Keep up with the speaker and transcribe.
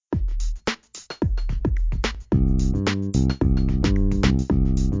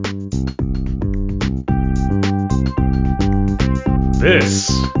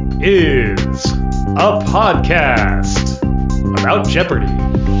is a podcast about Jeopardy!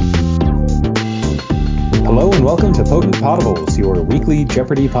 Hello and welcome to Potent Potables, your weekly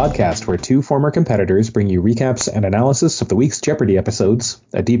Jeopardy podcast where two former competitors bring you recaps and analysis of the week's Jeopardy episodes,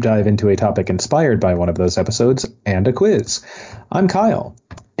 a deep dive into a topic inspired by one of those episodes, and a quiz. I'm Kyle.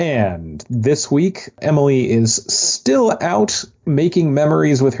 And this week, Emily is still out making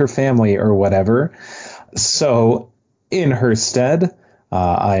memories with her family or whatever. So in her stead,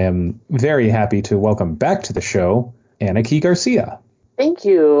 I am very happy to welcome back to the show, Anarchy Garcia. Thank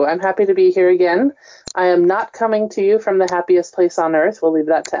you. I'm happy to be here again. I am not coming to you from the happiest place on earth. We'll leave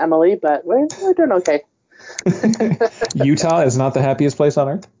that to Emily, but we're doing okay. Utah is not the happiest place on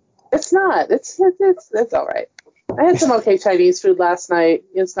earth? It's not. It's all right. I had some okay Chinese food last night.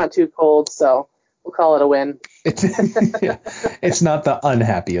 It's not too cold, so we'll call it a win. It's not the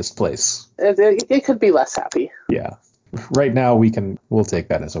unhappiest place. It could be less happy. Yeah. Right now, we'll take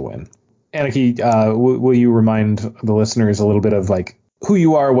that as a win. Anarchy, will you remind the listeners a little bit of like who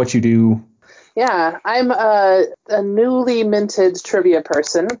you are, what you do? Yeah, I'm a newly minted trivia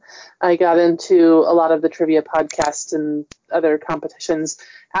person. I got into a lot of the trivia podcasts and other competitions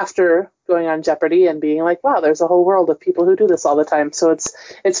after going on Jeopardy and being like, wow, there's a whole world of people who do this all the time. So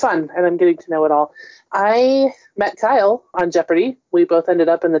it's fun, and I'm getting to know it all. I met Kyle on Jeopardy. We both ended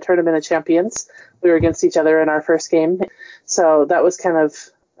up in the Tournament of Champions. We were against each other in our first game. So that was kind of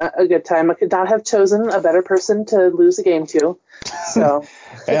a good time. I could not have chosen a better person to lose a game to. So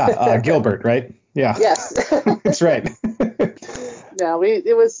yeah, Gilbert, right? Yeah. Yes. That's right. No,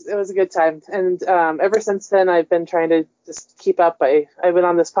 it was a good time. And ever since then, I've been trying to just keep up. I've been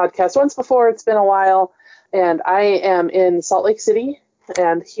on this podcast once before. It's been a while. And I am in Salt Lake City.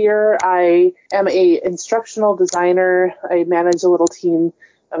 And here I am a instructional designer. I manage a little team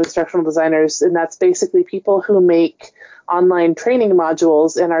of instructional designers. And that's basically people who make online training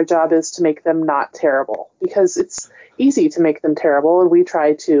modules. And our job is to make them not terrible. Because it's easy to make them terrible. And we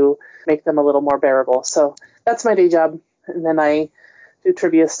try to make them a little more bearable. So that's my day job. And then I do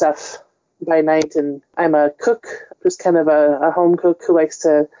trivia stuff by night, and I'm a cook, just kind of a home cook who likes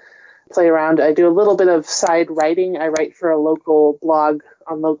to play around. I do a little bit of side writing. I write for a local blog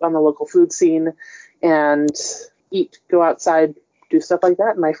on the local food scene and go outside, do stuff like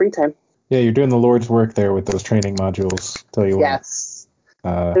that in my free time. Yeah, you're doing the Lord's work there with those training modules. Tell you what. Yes.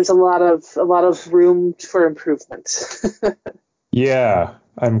 There's a lot of room for improvement. Yeah,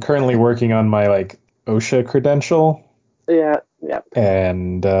 I'm currently working on my OSHA credential. Yeah.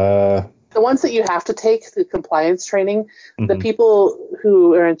 And the ones that you have to take, the compliance training, the people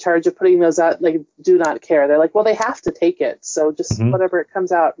who are in charge of putting those out, do not care. They're like, well, they have to take it, so just whatever it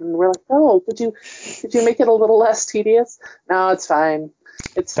comes out. And we're like, no, could you make it a little less tedious? No, it's fine.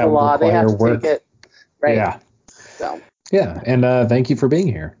 It's the law. They have to take it. Right. Yeah. So. Yeah, and thank you for being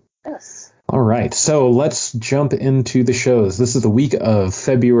here. Yes. All right, so let's jump into the shows. This is the week of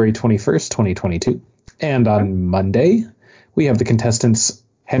February 21st, 2022. And on Monday, we have the contestants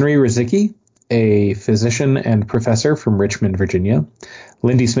Henry Rizicki, a physician and professor from Richmond, Virginia,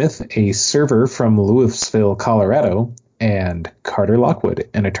 Lindy Smith, a server from Louisville, Colorado, and Carter Lockwood,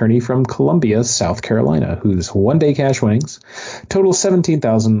 an attorney from Columbia, South Carolina, whose one-day cash winnings total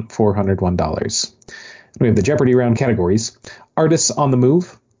 $17,401. We have the Jeopardy round categories: Artists on the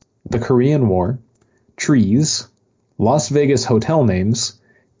Move, The Korean War, Trees, Las Vegas Hotel Names,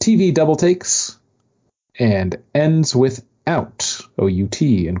 TV Double Takes, and Ends with Out,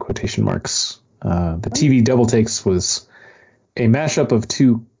 O-U-T in quotation marks. The TV Double Takes was a mashup of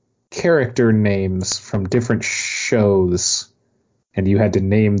two character names from different shows, and you had to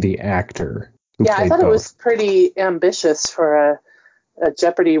name the actor who played I thought both. It was pretty ambitious for a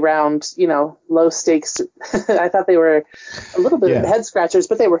Jeopardy round, low stakes. I thought they were a little bit of head scratchers,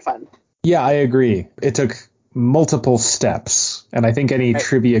 but they were fun. Yeah, I agree. It took multiple steps, and I think any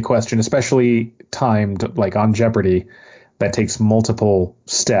trivia question, especially timed like on Jeopardy, that takes multiple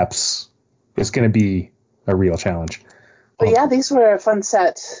steps is going to be a real challenge. But these were a fun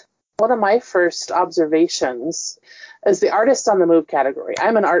set. One of my first observations is the Artist on the Move category.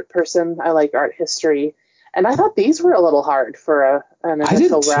 I'm an art person. I like art history. And I thought these were a little hard for an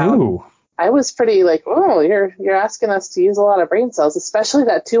initial round. Too. I was pretty you're asking us to use a lot of brain cells, especially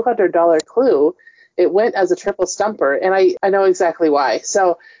that $200 clue. It went as a triple stumper, and I know exactly why.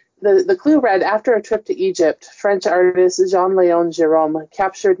 So the clue read, after a trip to Egypt, French artist Jean-Léon Gérôme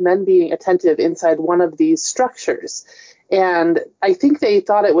captured men being attentive inside one of these structures. And I think they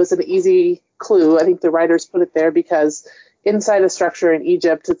thought it was an easy clue. I think the writers put it there because inside a structure in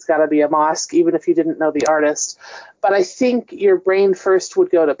Egypt, it's got to be a mosque, even if you didn't know the artist. But I think your brain first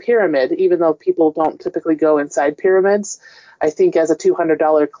would go to pyramid, even though people don't typically go inside pyramids. I think as a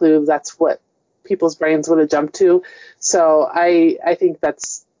 $200 clue, that's what people's brains would have jumped to. So I think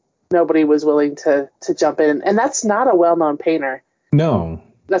that's nobody was willing to jump in. And that's not a well-known painter. No.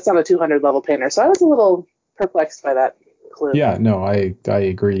 That's not a 200 level painter. So I was a little perplexed by that clue. Yeah, no, I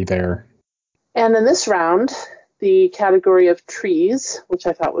agree there. And in this round, the category of trees, which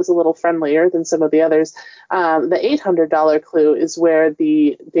I thought was a little friendlier than some of the others, the $800 clue is where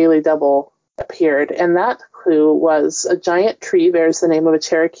the Daily Double appeared. And that clue was a giant tree bears the name of a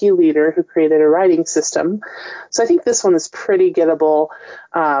Cherokee leader who created a writing system. So I think this one is pretty gettable.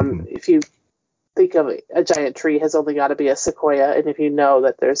 If you think of a giant tree has only got to be a sequoia, and if you know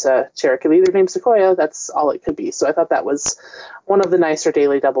that there's a Cherokee leader named Sequoia, that's all it could be. So I thought that was one of the nicer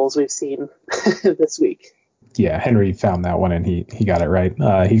Daily Doubles we've seen this week. Yeah, Henry found that one and he got it right.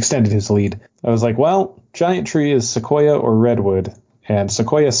 He extended his lead. I was like, well, giant tree is sequoia or redwood, and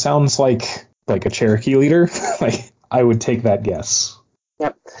sequoia sounds like a Cherokee leader. Like, I would take that guess.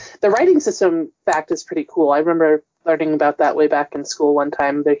 Yep. The writing system fact is pretty cool. I remember learning about that way back in school one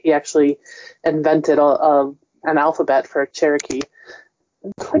time. That he actually invented an alphabet for Cherokee.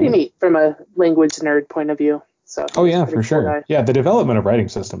 Pretty neat from a language nerd point of view. So. Oh yeah, for sure. Guy. Yeah, the development of writing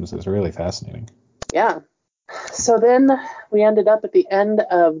systems is really fascinating. Yeah. So then we ended up at the end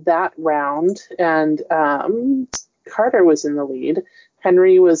of that round, and Carter was in the lead.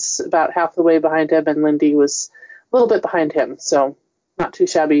 Henry was about half the way behind him, and Lindy was a little bit behind him. So not too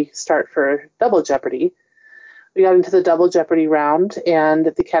shabby start for Double Jeopardy. We got into the Double Jeopardy round, and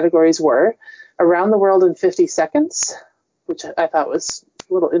the categories were Around the World in 50 Seconds, which I thought was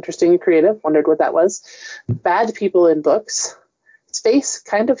a little interesting and creative. Wondered what that was. Bad People in Books. Space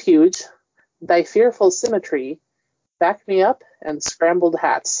Kind of Huge. Thy Fearful Symmetry, Back Me Up, and Scrambled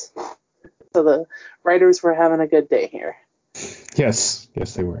Hats. So the writers were having a good day here. Yes,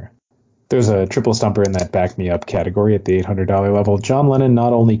 they were. There's a triple stumper in that Back Me Up category at the $800 level. John Lennon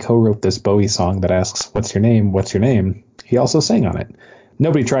not only co-wrote this Bowie song that asks, "What's your name? What's your name?" He also sang on it.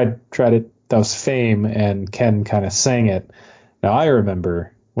 Nobody tried it. That was Fame, and Ken kind of sang it. Now, I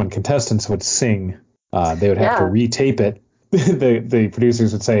remember when contestants would sing, they would have to retape it. The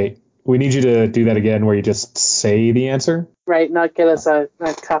producers would say, "We need you to do that again where you just say the answer." Right, not get us a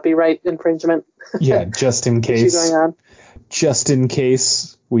copyright infringement. Yeah, just in case. Issue going on. Just in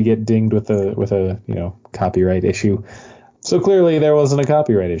case we get dinged with a copyright issue. So clearly there wasn't a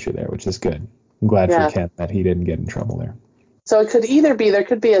copyright issue there, which is good. I'm glad for Kent that he didn't get in trouble there. So it could either be there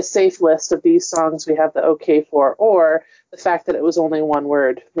could be a safe list of these songs we have the okay for, or the fact that it was only one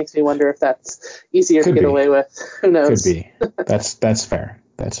word makes me wonder if that's easier to get away with. Who knows? Could be. That's fair.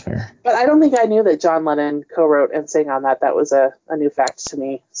 That's fair. But I don't think I knew that John Lennon co-wrote and sang on that. That was a new fact to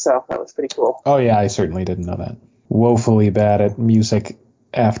me, so that was pretty cool. Oh yeah, I certainly didn't know that. Woefully bad at music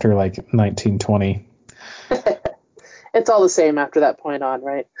after like 1920. It's all the same after that point on,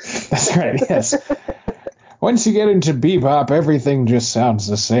 right? That's right, yes. Once you get into bebop, everything just sounds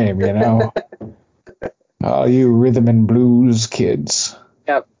the same, you know? Oh, you rhythm and blues kids.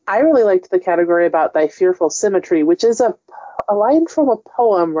 Yep. I really liked the category about Thy Fearful Symmetry, which is a line from a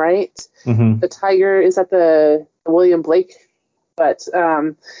poem, right? Mm-hmm. The tiger is at the William Blake, but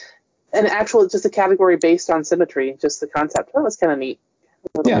an actual, just a category based on symmetry, just the concept. That was kind of neat.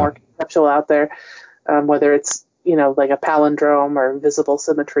 A little more conceptual out there, whether it's, like a palindrome or visible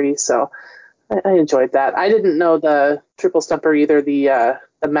symmetry. So I enjoyed that. I didn't know the triple stumper either, the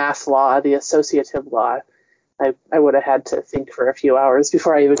math law, the associative law. I would have had to think for a few hours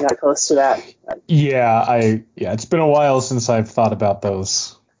before I even got close to that. Yeah, it's been a while since I've thought about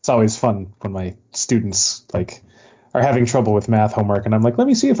those. It's always fun when my students are having trouble with math homework, and I'm like, let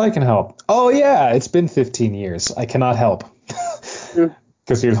me see if I can help. Oh yeah, it's been 15 years. I cannot help.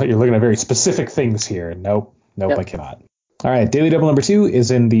 Because you're looking at very specific things here. Nope, yep. I cannot. All right, Daily Double number 2 is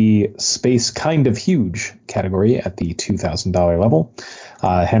in the Space Kind of Huge category at the $2,000 level.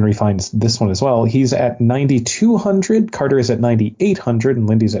 Henry finds this one as well. He's at 9,200, Carter is at 9,800, and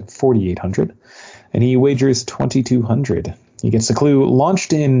Lindy's at 4,800. And he wagers 2,200. He gets the clue.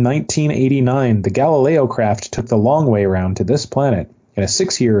 Launched in 1989, the Galileo craft took the long way around to this planet in a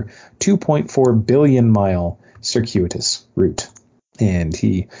 6-year, 2.4 billion mile circuitous route. And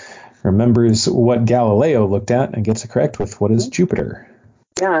he remembers what Galileo looked at and gets it correct with what is Jupiter.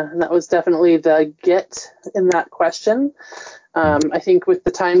 Yeah, and that was definitely the get in that question. I think with the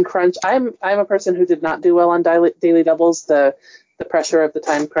time crunch, I'm a person who did not do well on daily doubles. The pressure of the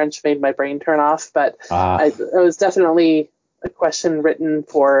time crunch made my brain turn off, but it was definitely a question written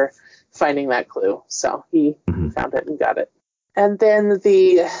for finding that clue. So he found it and got it. And then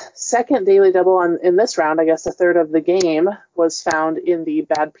the second Daily Double in this round, I guess the third of the game, was found in the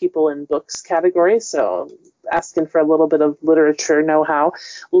Bad People in Books category. So asking for a little bit of literature know-how.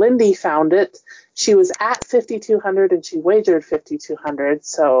 Lindy found it. She was at 5,200 and she wagered 5,200.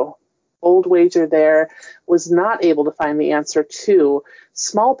 So old wager there, was not able to find the answer to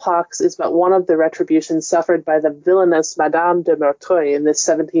smallpox is but one of the retributions suffered by the villainous Madame de Merteuil in this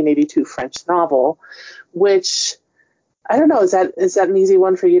 1782 French novel, which... I don't know. Is that an easy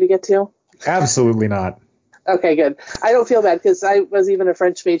one for you to get to? Absolutely not. Okay, good. I don't feel bad because I was even a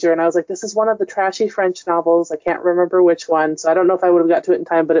French major and I was like, this is one of the trashy French novels. I can't remember which one, so I don't know if I would have got to it in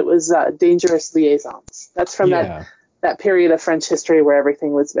time, but it was Dangerous Liaisons. That's from that period of French history where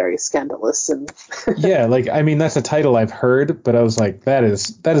everything was very scandalous. And yeah, like, I mean, that's a title I've heard, but I was like, that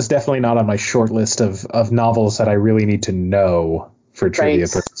is definitely not on my short list of novels that I really need to know for trivia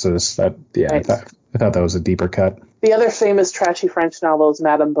purposes. I thought that was a deeper cut. The other famous trashy French novel is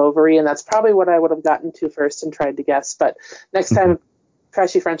Madame Bovary, and that's probably what I would have gotten to first and tried to guess. But next time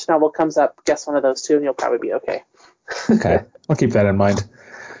trashy French novel comes up, guess one of those two, and you'll probably be okay. Okay, I'll keep that in mind.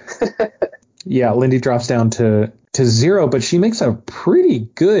 Yeah, Lindy drops down to 0, but she makes a pretty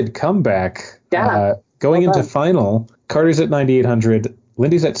good comeback. Yeah. Going into final, Carter's at 9,800,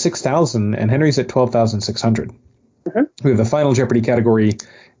 Lindy's at 6,000, and Henry's at 12,600. We have the final Jeopardy category,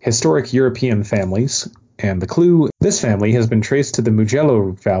 Historic European Families. And the clue, this family has been traced to the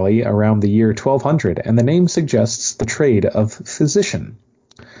Mugello Valley around the year 1200, and the name suggests the trade of physician.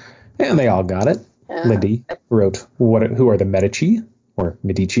 And they all got it. Yeah. Lindy wrote, who are the Medici, or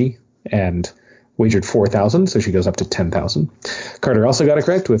Medici, and wagered 4,000, so she goes up to 10,000. Carter also got it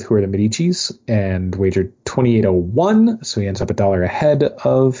correct with who are the Medicis, and wagered 2,801, so he ends up $1 ahead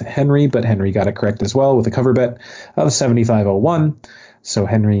of Henry, but Henry got it correct as well with a cover bet of 7,501, so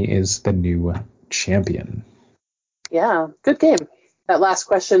Henry is the new champion. Yeah, good game. That last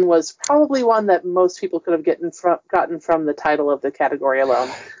question was probably one that most people could have gotten from the title of the category alone.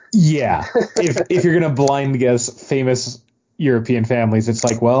 Yeah, if you're gonna blind guess famous European families, it's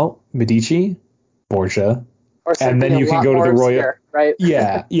like, well, Medici, Borgia, and then you can go to the royal, obscure, right?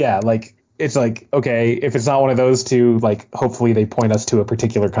 Yeah, like it's like, okay, if it's not one of those two, like hopefully they point us to a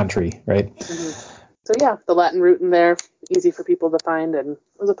particular country, right? So yeah, the Latin root in there, easy for people to find, and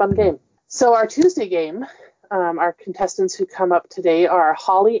it was a fun game. So our Tuesday game, our contestants who come up today are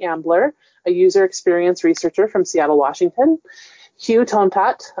Holly Ambler, a user experience researcher from Seattle, Washington, Hugh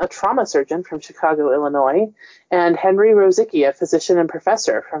Tontat, a trauma surgeon from Chicago, Illinois, and Henry Rosicki, a physician and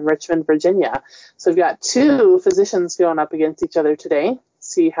professor from Richmond, Virginia. So we've got two physicians going up against each other today,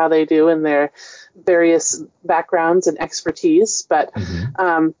 see how they do in their various backgrounds and expertise. But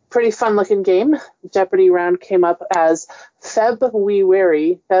pretty fun-looking game. Jeopardy round came up as Feb We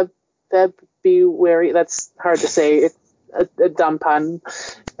Wary, Feb Be Wary, that's hard to say, it's a dumb pun,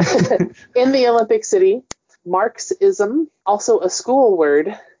 in the Olympic City, Marxism, also a school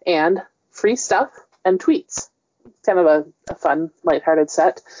word, and free stuff and tweets. Kind of a fun, lighthearted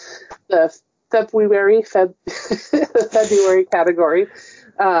set. The February category,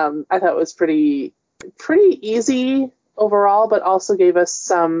 I thought was pretty easy overall, but also gave us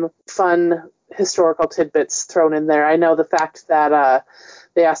some fun historical tidbits thrown in there. I know the fact that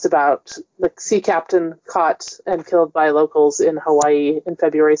they asked about the sea captain caught and killed by locals in Hawaii in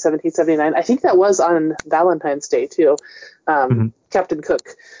February 1779. I think that was on Valentine's Day, too, Captain Cook.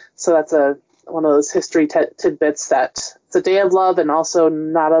 So that's one of those history tidbits that it's a day of love and also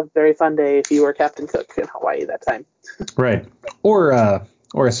not a very fun day if you were Captain Cook in Hawaii that time. Right. Or a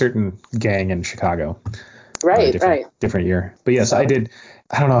certain gang in Chicago. Right, different year. But yes, I did.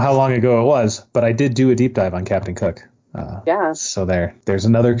 I don't know how long ago it was, but I did do a deep dive on Captain Cook. So there's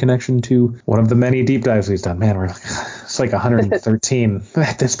another connection to one of the many deep dives we've done. Man, it's like 113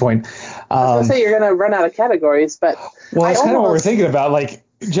 at this point. I was gonna say you're gonna run out of categories, but that's kind of what we're thinking about. Like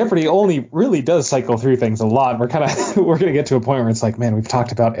Jeopardy only really does cycle through things a lot. We're gonna get to a point where it's like, man, we've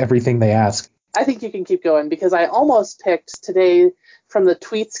talked about everything they ask. I think you can keep going because I almost picked today from the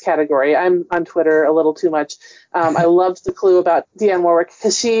tweets category. I'm on Twitter a little too much. I loved the clue about Dionne Warwick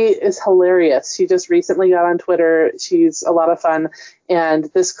because she is hilarious. She just recently got on Twitter. She's a lot of fun. And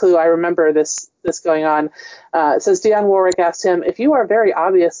this clue, I remember this going on. It says Dionne Warwick asked him, if you are very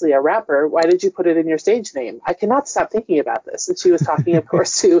obviously a rapper, why did you put it in your stage name? I cannot stop thinking about this. And she was talking, of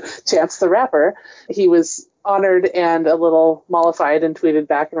course, to Chance the Rapper. He was honored and a little mollified and tweeted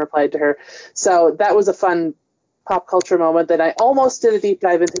back and replied to her. So that was a fun pop culture moment that I almost did a deep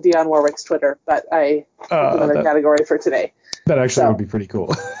dive into Dionne Warwick's Twitter, but I picked another category for today. That actually would be pretty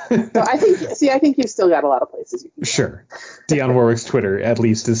cool. So I think you've still got a lot of places you can go. Sure. Dionne Warwick's Twitter, at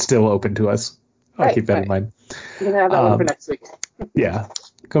least, is still open to us. I'll keep that in mind. You can have that one for next week. Yeah.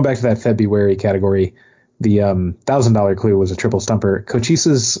 Going back to that February category, the $1,000 clue was a triple stumper.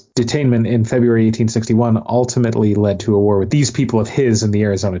 Cochise's detainment in February 1861 ultimately led to a war with these people of his in the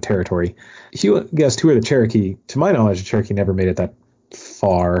Arizona Territory. He guessed who are the Cherokee. To my knowledge, the Cherokee never made it that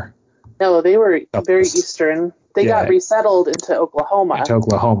far. No, they were very eastern. They got resettled into Oklahoma.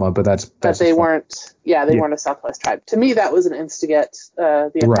 But they weren't. Yeah, they weren't a Southwest tribe. To me, that was an instigate.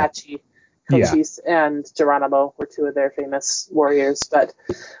 The Apache, Cochise, and Geronimo were two of their famous warriors. But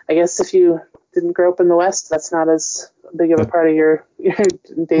I guess if you didn't grow up in the West, that's not as big of a part of your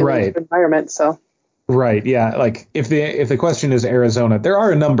daily environment. So. Right. Yeah. Like if the question is Arizona, there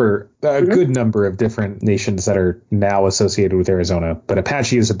are a good number of different nations that are now associated with Arizona, but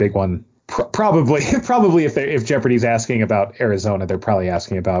Apache is a big one. Probably if Jeopardy's asking about Arizona, they're probably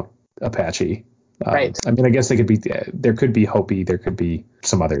asking about Apache. Right. I mean, I guess there could be Hopi, there could be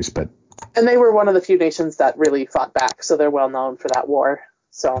some others, but. And they were one of the few nations that really fought back, so they're well known for that war.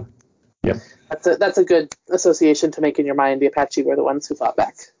 So. Yep. That's a good association to make in your mind. The Apache were the ones who fought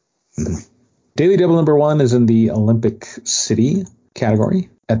back. Mm-hmm. Daily Double number 1 is in the Olympic City category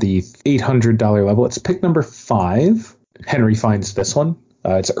at the $800 level. It's pick number 5. Henry finds this one.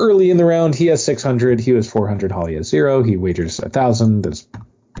 It's early in the round. He has 600. He has 400. Holly has 0. He wagers 1,000, as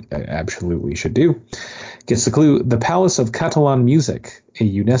absolutely should do. Gets the clue: the Palace of Catalan Music, a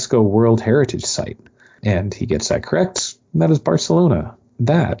UNESCO World Heritage Site. And he gets that correct. And that is Barcelona.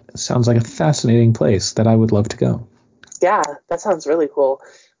 That sounds like a fascinating place that I would love to go. Yeah, that sounds really cool.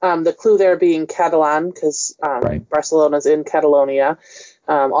 The clue there being Catalan, because Barcelona's in Catalonia.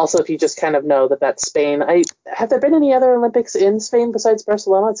 Also, if you just kind of know that that's Spain. Have there been any other Olympics in Spain besides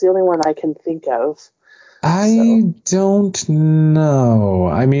Barcelona? It's the only one I can think of. I don't know.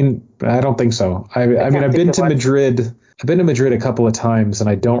 I mean, I don't think so. I mean, I've been to Madrid. I've been to Madrid a couple of times, and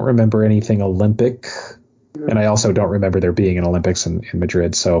I don't remember anything Olympic. Mm-hmm. And I also don't remember there being an Olympics in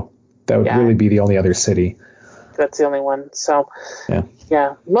Madrid. So that would really be the only other city. That's the only one. So,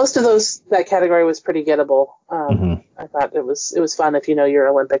 yeah. Most of that category was pretty gettable. I thought it was fun if you know your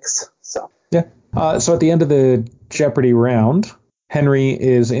Olympics. So yeah. So at the end of the Jeopardy round, Henry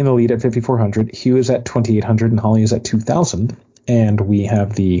is in the lead at 5,400. Hugh is at 2,800, and Holly is at 2,000. And we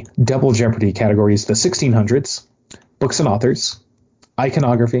have the double Jeopardy categories: the 1600s, books and authors,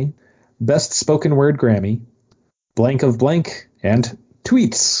 iconography, best spoken word Grammy, blank of blank, and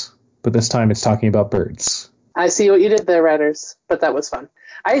tweets. But this time it's talking about birds. I see what you did there, writers, but that was fun.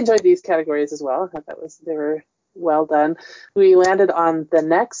 I enjoyed these categories as well. I thought they were well done. We landed on the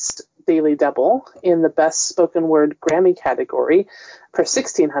next Daily Double in the Best Spoken Word Grammy category for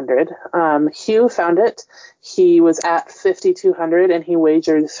 1,600. Hugh found it. He was at 5,200 and he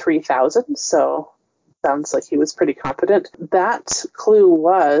wagered 3,000. So sounds like he was pretty confident. That clue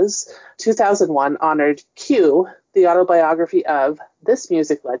was 2001 honored Q, the autobiography of this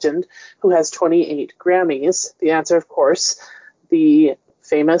music legend who has 28 Grammys. The answer, of course, the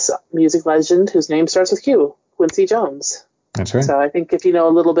famous music legend whose name starts with Q, Quincy Jones. That's right. So I think if you know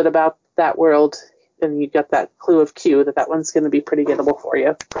a little bit about that world and you got that clue of Q, that one's going to be pretty gettable for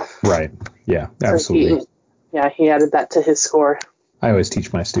you. Right. Yeah, absolutely. So he added that to his score. I always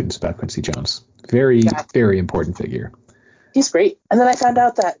teach my students about Quincy Jones. Very, very important figure. He's great. And then I found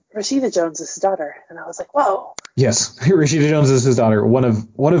out that Rashida Jones is his daughter, and I was like, whoa. Yes, Rashida Jones is his daughter, one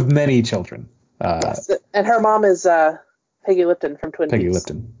of many children. Yes, and her mom is Peggy Lipton from Twin Peaks. Peggy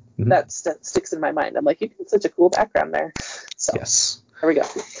Lipton. Mm-hmm. That sticks in my mind. I'm like, you got such a cool background there. So yes. There we go.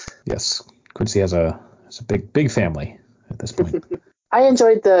 Yes, Quincy has a big family at this point. I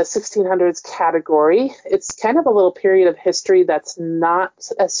enjoyed the 1600s category. It's kind of a little period of history that's not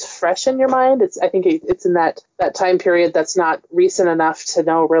as fresh in your mind. I think it's in that time period that's not recent enough to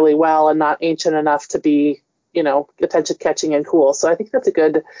know really well and not ancient enough to be, attention catching and cool. So I think that's a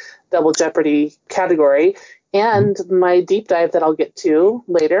good double Jeopardy category. And my deep dive that I'll get to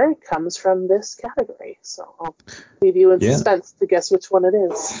later comes from this category. So I'll leave you in suspense to guess which one it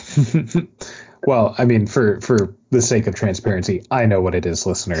is. Well, I mean, for the sake of transparency, I know what it is,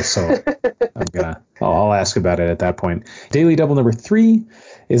 listeners. So I'll ask about it at that point. Daily Double number 3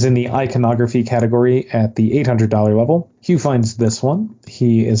 is in the iconography category at the $800 level. Hugh finds this one.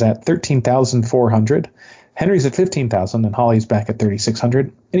 He is at 13,400. Henry's at 15,000 and Holly's back at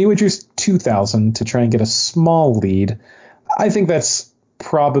 3,600. And he wagers 2,000 to try and get a small lead. I think that's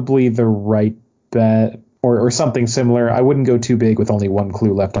probably the right bet or something similar. I wouldn't go too big with only one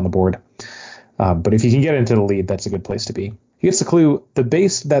clue left on the board. But if you can get into the lead, that's a good place to be. He gets the clue: the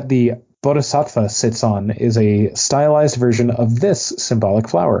base that the Bodhisattva sits on is a stylized version of this symbolic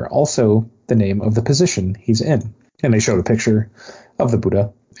flower, also the name of the position he's in. And they showed a picture of the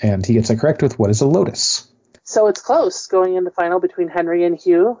Buddha And he gets it correct with what is a lotus. So it's close going into final between Henry and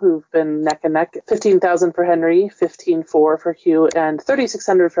Hugh, who've been neck and neck. 15,000 for Henry, 15,400 for Hugh, and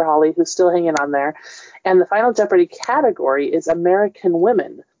 3,600 for Holly, who's still hanging on there. And the final Jeopardy category is American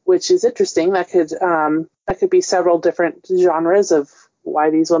women, which is interesting. That could be several different genres of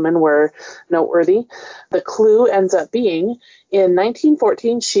why these women were noteworthy. The clue ends up being, in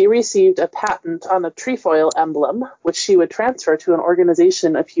 1914, she received a patent on a trefoil emblem, which she would transfer to an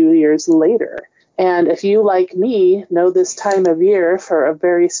organization a few years later. And if you, like me, know this time of year for a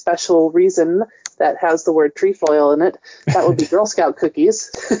very special reason that has the word trefoil in it, that would be Girl Scout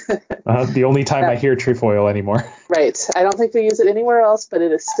cookies. The only time I hear trefoil anymore. Right. I don't think we use it anywhere else, but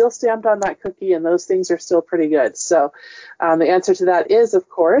it is still stamped on that cookie, and those things are still pretty good. So the answer to that is, of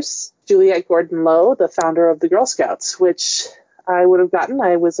course, Juliette Gordon Low, the founder of the Girl Scouts, which I would have gotten.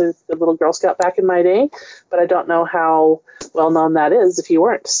 I was a little Girl Scout back in my day, but I don't know how well known that is if you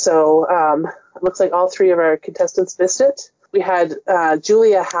weren't. So it looks like all three of our contestants missed it. We had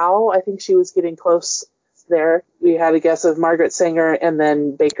Julia Howe. I think she was getting close there. We had a guess of Margaret Sanger and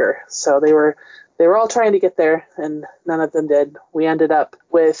then Baker. So they were all trying to get there, and none of them did. We ended up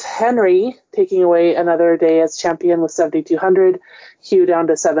with Henry taking away another day as champion with 7,200, Hugh down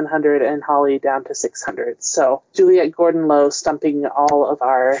to 700, and Holly down to 600. So Juliette Gordon Low stumping all of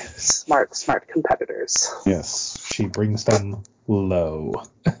our smart competitors. Yes, she brings them low.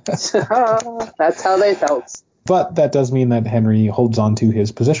 That's how they felt. But that does mean that Henry holds on to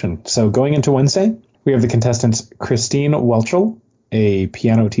his position. So going into Wednesday, we have the contestants Christine Welchel, a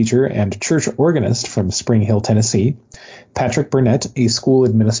piano teacher and church organist from Spring Hill, Tennessee, Patrick Burnett, a school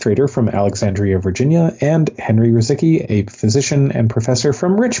administrator from Alexandria, Virginia, and Henry Rizicki, a physician and professor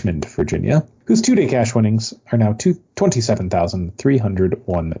from Richmond, Virginia, whose two-day cash winnings are now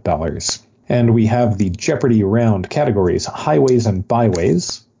 $27,301. And we have the Jeopardy round categories, highways and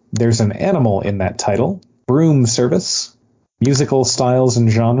byways. There's an animal in that title, broom service, musical styles and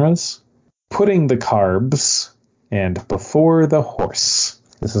genres, putting the carbs, and before the horse.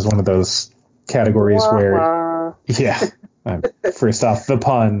 This is one of those categories where, first off, the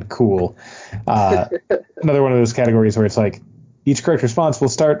pun, cool. Another one of those categories where it's like, each correct response will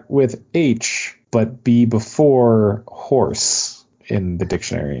start with H, but be before horse in the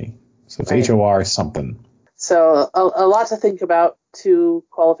dictionary. So it's HOR something. So a lot to think about. Two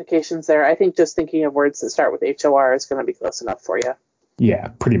qualifications there. I think just thinking of words that start with HOR is going to be close enough for you. Yeah,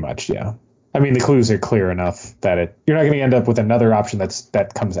 pretty much, yeah. I mean, the clues are clear enough that you're not going to end up with another option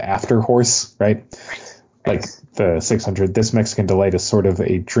that comes after horse, right? Like the 600, this Mexican delight is sort of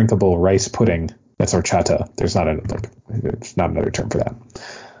a drinkable rice pudding. That's horchata. There's not another term for that.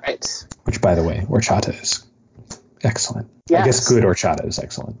 Right. Which, by the way, horchata is excellent. Yes. I guess good horchata is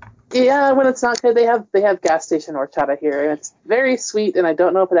excellent. Yeah, when it's not good, they have gas station horchata here, and it's very sweet, and I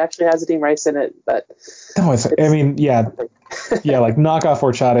don't know if it actually has any rice in it, but no, yeah, like knockoff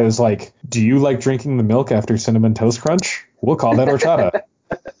horchata is like, do you like drinking the milk after Cinnamon Toast Crunch? We'll call that horchata.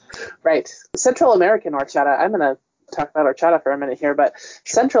 Right. Central American horchata. I'm going to talk about horchata for a minute here, but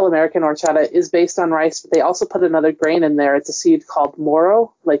Central American horchata is based on rice, but they also put another grain in there. It's a seed called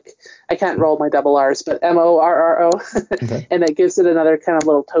moro. Like, I can't roll my double R's, but MORRO. Okay. And it gives it another kind of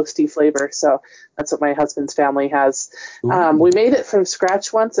little toasty flavor. So that's what my husband's family has. We made it from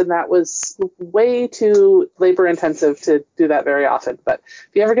scratch once, and that was way too labor intensive to do that very often. But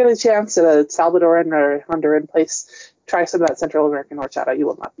if you ever get a chance at a Salvadoran or Honduran place, try some of that Central American horchata. You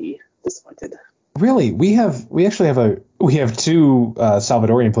will not be disappointed. Really, we actually have two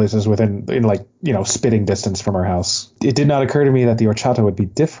Salvadorian places within spitting distance from our house. It did not occur to me that the horchata would be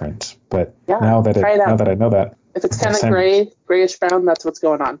different, but now that I know that, if it's kind of grayish brown, that's what's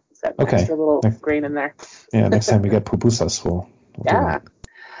going on. It's got extra little grain in there. Yeah, next time we get pupusas, we'll do that.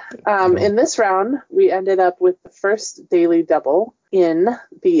 In this round, we ended up with the first daily double in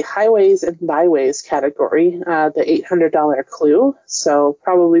the highways and byways category, the $800 clue, so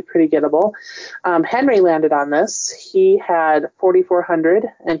probably pretty gettable. Henry landed on this. He had 4,400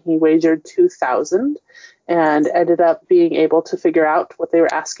 and he wagered 2,000 and ended up being able to figure out what they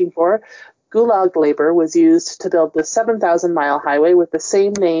were asking for. Gulag labor was used to build the 7,000-mile highway with the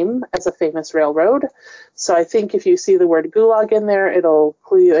same name as a famous railroad. So I think if you see the word Gulag in there, it'll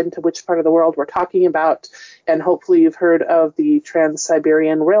clue you into which part of the world we're talking about. And hopefully you've heard of the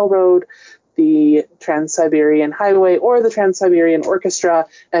Trans-Siberian Railroad, the Trans-Siberian Highway, or the Trans-Siberian Orchestra,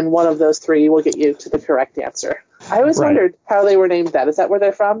 and one of those three will get you to the correct answer. I always wondered how they were named that. Is that where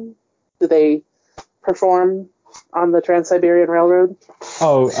they're from? Do they perform on the Trans-Siberian Railroad?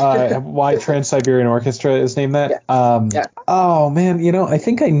 Why Trans-Siberian Orchestra is named that? Yeah. Oh, man, I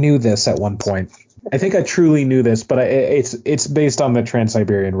think I knew this at one point. I think I truly knew this, but it's based on the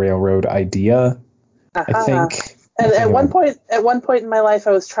Trans-Siberian Railroad idea. I think. And at one point in my life,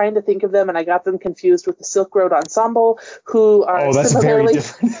 I was trying to think of them, and I got them confused with the Silk Road Ensemble, who are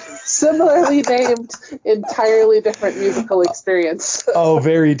similarly named, entirely different musical experience. Oh,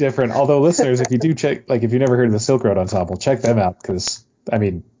 very different. Although, listeners, if you do check, like if you never heard of the Silk Road Ensemble, check them out because I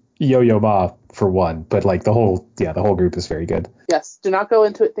mean, Yo-Yo Ma for one, but like the whole group is very good. Yes, do not go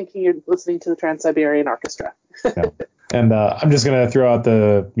into it thinking you're listening to the Trans-Siberian Orchestra. No. And I'm just going to throw out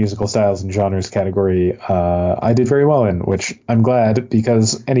the musical styles and genres category I did very well in, which I'm glad,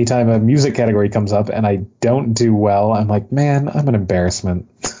 because anytime a music category comes up and I don't do well, I'm like, man, I'm an embarrassment.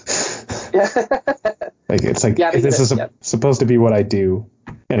 Like it's like this is supposed to be what I do.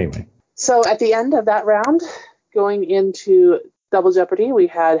 Anyway. So at the end of that round, going into Double Jeopardy, we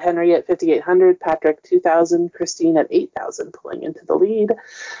had Henry at 5,800, Patrick 2,000, Christine at 8,000, pulling into the lead.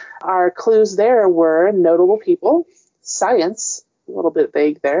 Our clues there were notable people, science, a little bit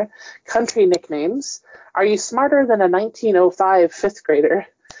vague there, country nicknames, are you smarter than a 1905 fifth grader,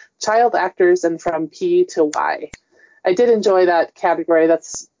 child actors, and from P to Y. I did enjoy that category.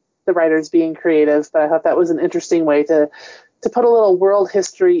 That's the writers being creative, but I thought that was an interesting way to put a little world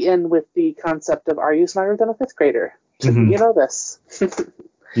history in with the concept of are you smarter than a fifth grader? You know this.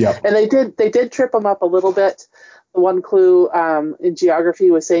 Yeah. And they did trip them up a little bit. The one clue in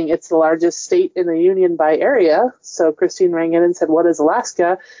geography was saying it's the largest state in the union by area. So Christine rang in and said, what is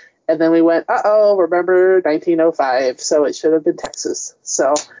Alaska? And then we went, remember 1905. So it should have been Texas.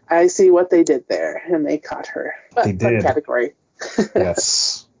 So I see what they did there, and they caught her. But they did. Fun category.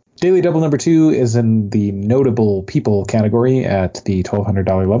 Yes. Daily Double number 2 is in the notable people category at the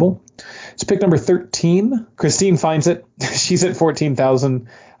 $1,200 level. It's pick number 13. Christine finds it. She's at 14,000.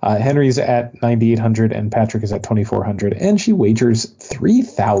 Henry's at 9,800 and Patrick is at 2,400. And she wagers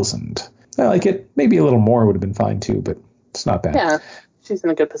 3,000. I like it. Maybe a little more would have been fine too, but it's not bad. Yeah, she's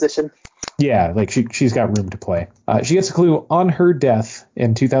in a good position. Yeah, like she's got room to play. She gets a clue. On her death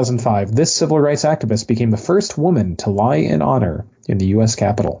in 2005, this civil rights activist became the first woman to lie in honor in the U.S.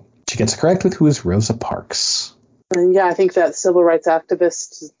 Capitol. She gets correct with who is Rosa Parks. And yeah, I think that civil rights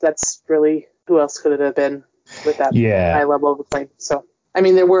activist, that's really, who else could it have been with that high level of a claim? So, I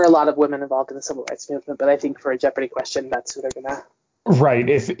mean, there were a lot of women involved in the civil rights movement, but I think for a Jeopardy question, that's who they're going to... Right.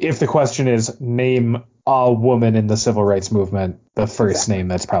 If the question is name a woman in the civil rights movement, the first name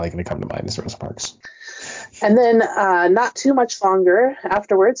that's probably going to come to mind is Rosa Parks. And then not too much longer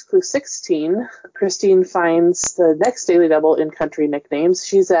afterwards, clue 16, Christine finds the next Daily Double in country nicknames.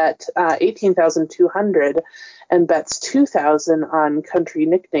 She's at 18,200 and bets 2,000 on country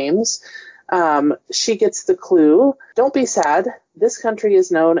nicknames. She gets the clue, don't be sad, this country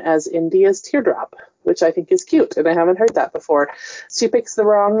is known as India's teardrop, which I think is cute, and I haven't heard that before. She picks the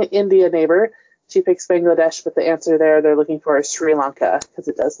wrong India neighbor. She picks Bangladesh, but the answer there they're looking for is Sri Lanka, because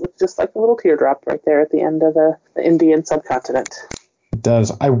it does look just like a little teardrop right there at the end of the Indian subcontinent. It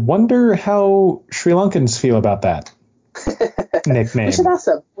does. I wonder how Sri Lankans feel about that nickname.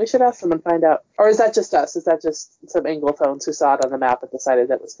 We should ask them and find out. Or is that just us? Is that just some Anglophones who saw it on the map and decided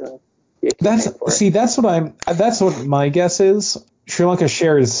that was going to be a nickname for it? That's what my guess is. Sri Lanka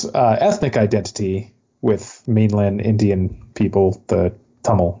shares ethnic identity with mainland Indian people, the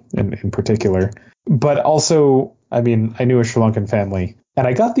Tamil in particular. But also, I mean, I knew a Sri Lankan family, and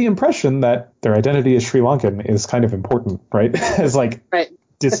I got the impression that their identity as Sri Lankan is kind of important, right? As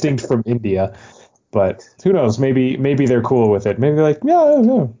distinct from India. But who knows? Maybe they're cool with it. Maybe they're like,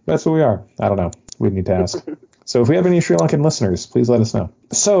 yeah, that's what we are. I don't know. We need to ask. So if we have any Sri Lankan listeners, please let us know.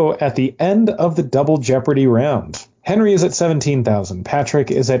 So at the end of the Double Jeopardy round, Henry is at 17,000,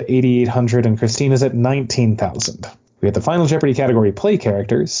 Patrick is at 8,800, and Christine is at 19,000. We have the final Jeopardy category, play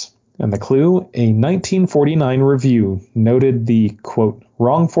characters, and the clue, a 1949 review noted the, quote,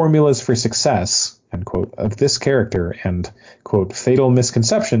 wrong formulas for success, end quote, of this character and, quote, fatal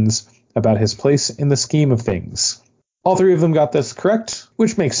misconceptions about his place in the scheme of things. All three of them got this correct,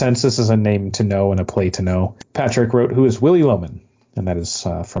 which makes sense. This is a name to know and a play to know. Patrick wrote, who is Willy Loman, and that is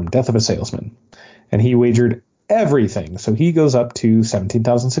from Death of a Salesman. And he wagered everything, so he goes up to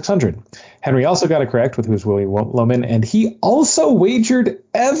 17,600. Henry also got it correct with who's Willy Loman, and he also wagered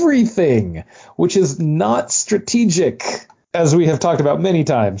everything, which is not strategic, as we have talked about many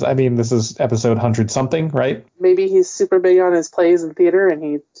times. I mean, this is episode 100-something, right? Maybe he's super big on his plays and theater, and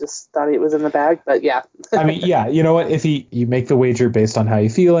he just thought it was in the bag, but yeah. I mean, yeah, you know what? If you make the wager based on how you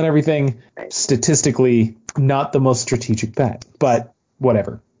feel and everything, right. Statistically, not the most strategic bet, but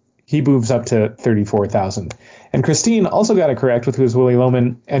whatever. He moves up to 34,000. And Christine also got it correct with who's Willy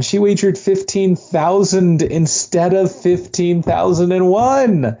Loman, and she wagered 15,000 instead of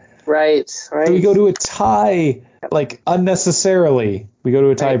 15,001. Right. So we go to a tie, like unnecessarily. We go to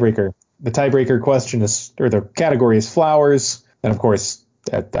a tiebreaker. The tiebreaker question is, or the category is flowers. And of course,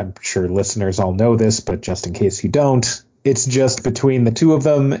 I'm sure listeners all know this, but just in case you don't, it's just between the two of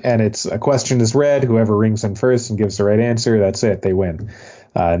them, and it's a question is read. Whoever rings in first and gives the right answer, that's it. They win.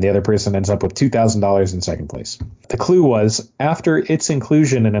 And the other person ends up with $2,000 in second place. The clue was, after its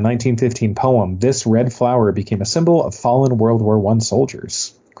inclusion in a 1915 poem, this red flower became a symbol of fallen World War I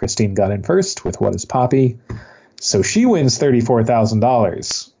soldiers. Christine got in first with What is Poppy? So she wins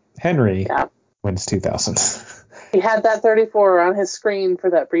 $34,000. Henry wins $2,000. He had that 34 on his screen for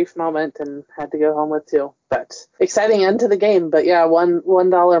that brief moment and had to go home with 2. But exciting end to the game. But yeah,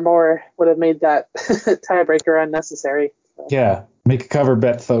 $1 more would have made that tiebreaker unnecessary. So. Yeah, make a cover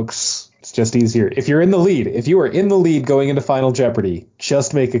bet, folks. It's just easier. If you are in the lead going into Final Jeopardy,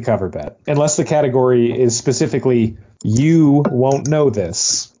 just make a cover bet. Unless the category is specifically, you won't know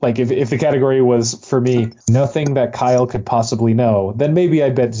this. Like if the category was, for me, nothing that Kyle could possibly know, then maybe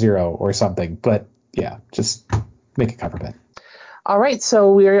I'd bet 0 or something. But yeah, just make a cover bet. All right,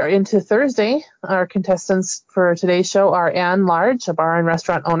 so we are into Thursday. Our contestants for today's show are Ann Large, a bar and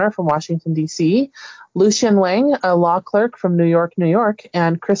restaurant owner from Washington, D.C., Lucien Wang, a law clerk from New York, New York,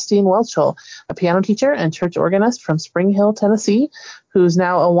 and Christine Welchel, a piano teacher and church organist from Spring Hill, Tennessee, who's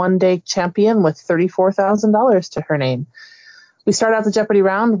now a one-day champion with $34,000 to her name. We start out the Jeopardy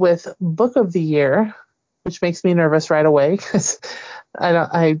round with Book of the Year, which makes me nervous right away because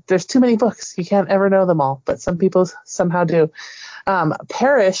there's too many books. You can't ever know them all, but some people somehow do.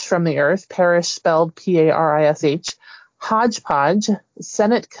 Parish from the Earth, Parish spelled Parish, Hodgepodge,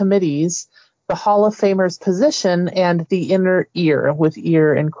 Senate Committees, the Hall of Famer's Position, and the Inner Ear, with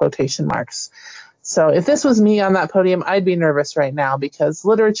ear in quotation marks. So if this was me on that podium, I'd be nervous right now because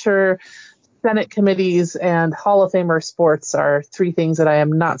literature, Senate committees, and Hall of Famer sports are 3 things that I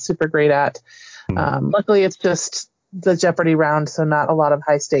am not super great at. Luckily, it's just the Jeopardy round, so not a lot of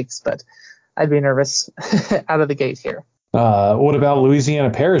high stakes, but I'd be nervous out of the gate here. What about Louisiana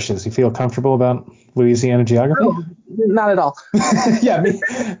parishes? You feel comfortable about Louisiana geography? Oh, not at all. Yeah,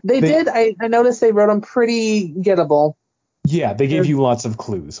 they did. I noticed they wrote them pretty gettable. Yeah, they gave you lots of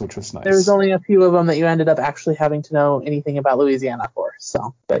clues, which was nice. There was only a few of them that you ended up actually having to know anything about Louisiana for.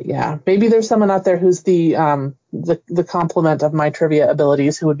 So, but yeah, maybe there's someone out there who's the complement of my trivia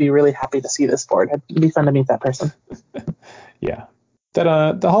abilities who would be really happy to see this board. It'd be fun to meet that person. Yeah,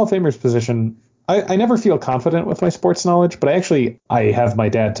 that the Hall of Famer's position. I never feel confident with my sports knowledge, but I have my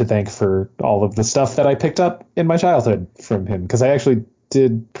dad to thank for all of the stuff that I picked up in my childhood from him, because I actually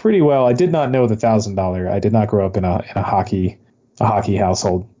did pretty well. I did not know the $1,000. I did not grow up in a hockey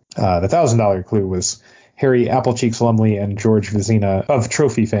household. The $1,000 clue was Harry Applecheeks Lumley and George Vizina of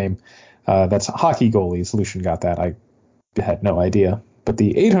Trophy fame. That's hockey goalies. Lucien got that. I had no idea. But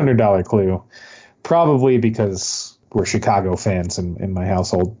the $800 clue, probably because we're Chicago fans in my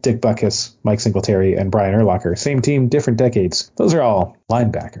household. Dick Butkus, Mike Singletary, and Brian Urlacher. Same team, different decades. Those are all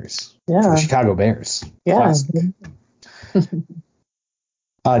linebackers. Yeah. The Chicago Bears. Yeah.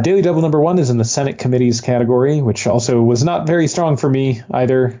 Daily Double number 1 is in the Senate Committees category, which also was not very strong for me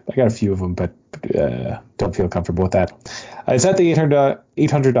either. I got a few of them, but don't feel comfortable with that. It's at the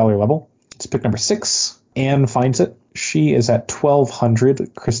 $800 level. It's pick number 6. Anne finds it. She is at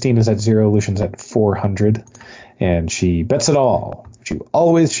 $1,200. Christine is at 0. Lucien's at $400. And she bets it all, which you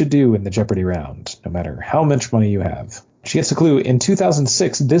always should do in the Jeopardy round, no matter how much money you have. She gets a clue. In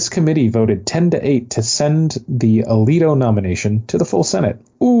 2006, this committee voted 10-8 to send the Alito nomination to the full Senate.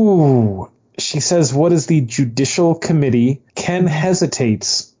 Ooh. She says, what is the Judicial Committee? Ken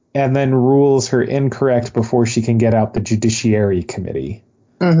hesitates and then rules her incorrect before she can get out the Judiciary Committee.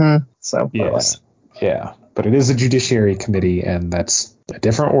 Mm-hmm. So close. Yeah. But it is a Judiciary Committee, and that's a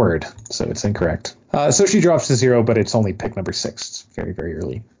different word, so it's incorrect. So she drops to 0, but it's only pick number 6. It's very, very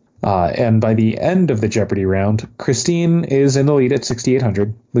early. And by the end of the Jeopardy round, Christine is in the lead at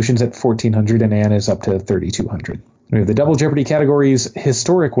 6,800, Lucien's at 1,400, and Anne is up to 3,200. We have the Double Jeopardy categories: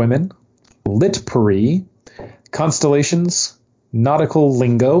 Historic Women, Litpourri, Constellations, Nautical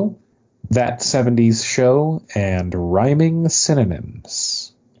Lingo, That 70s Show, and Rhyming Synonyms.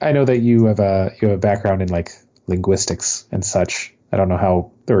 I know that you have a background in like linguistics and such. I don't know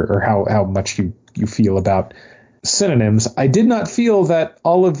how much you feel about synonyms. I did not feel that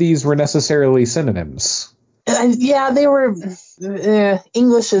all of these were necessarily synonyms. Yeah, they were.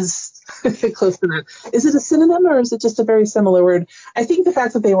 English is close to that. Is it a synonym or is it just a very similar word? I think the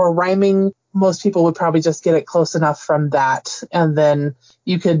fact that they were rhyming, most people would probably just get it close enough from that, and then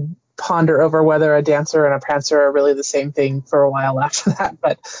you could ponder over whether a dancer and a prancer are really the same thing for a while after that.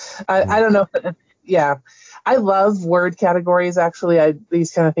 But I don't know Yeah. I love word categories, actually.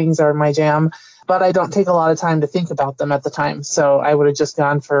 These kind of things are my jam, but I don't take a lot of time to think about them at the time. So I would have just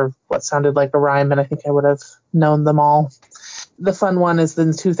gone for what sounded like a rhyme, and I think I would have known them all. The fun one is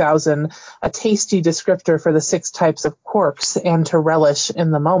in 2000, a tasty descriptor for the 6 types of quarks and to relish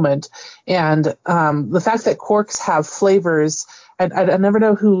in the moment. And the fact that quarks have flavors, I never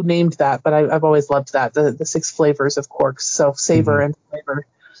know who named that, but I've always loved that, the 6 flavors of quarks. So savor and flavor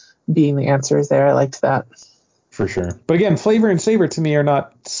being the answers there. I liked that. For sure. But again, flavor and savor to me are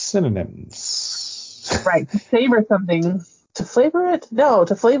not synonyms. Right. To savor something, to flavor it? No,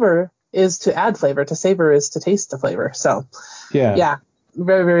 to flavor is to add flavor. To savor is to taste the flavor. So, yeah,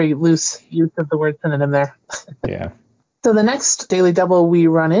 very, very loose use of the word synonym there. Yeah. So the next Daily Double we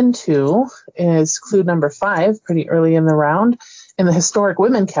run into is clue number 5, pretty early in the round, in the historic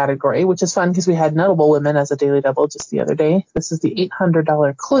women category, which is fun because we had notable women as a Daily Double just the other day. This is the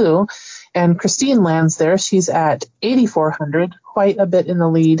 $800 clue, and Christine lands there. She's at 8,400, quite a bit in the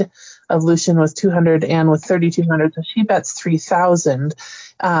lead of Lucian with 200 and with 3,200, so she bets 3,000.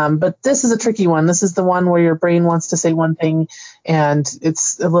 But this is a tricky one. This is the one where your brain wants to say one thing, and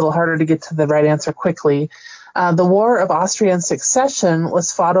it's a little harder to get to the right answer quickly. The War of Austrian Succession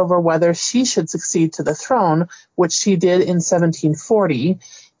was fought over whether she should succeed to the throne, which she did in 1740.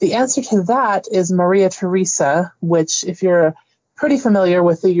 The answer to that is Maria Theresa, which if you're pretty familiar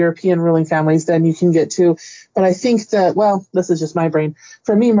with the European ruling families, then you can get to. But I think that, well, this is just my brain.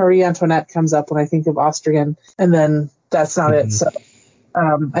 For me, Marie Antoinette comes up when I think of Austrian, and then that's not it. So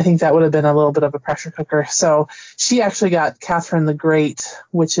I think that would have been a little bit of a pressure cooker. So she actually got Catherine the Great,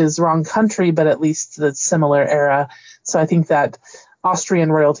 which is wrong country, but at least the similar era. So I think that Austrian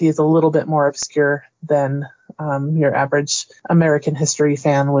royalty is a little bit more obscure than your average American history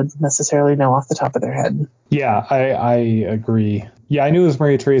fan would necessarily know off the top of their head. Yeah, I agree. Yeah, I knew it was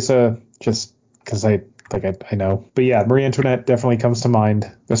Maria Theresa just because I know. But yeah, Marie Antoinette definitely comes to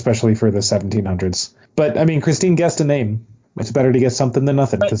mind, especially for the 1700s. But I mean, Christine guessed a name. It's better to guess something than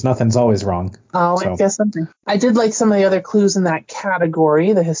nothing, because nothing's always wrong. Always guess something. I did like some of the other clues in that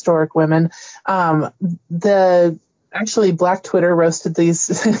category, the historic women. Actually, Black Twitter roasted these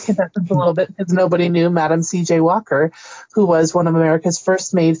contestants a little bit because nobody knew Madam C.J. Walker, who was one of America's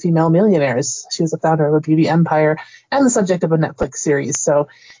first made female millionaires. She was the founder of a beauty empire and the subject of a Netflix series. So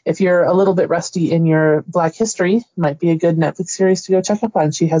if you're a little bit rusty in your Black history, might be a good Netflix series to go check up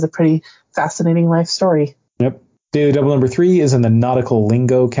on. She has a pretty fascinating life story. Yep. Daily Double number 3 is in the nautical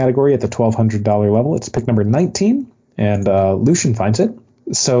lingo category at the $1,200 level. It's pick number 19, and Lucian finds it.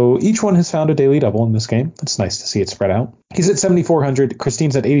 So each one has found a Daily Double in this game. It's nice to see it spread out. He's at 7,400,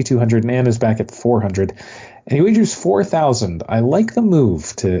 Christine's at 8,200, and Anne is back at 400. And he wagers 4,000. I like the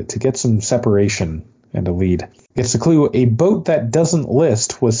move to get some separation and a lead. Gets the clue, a boat that doesn't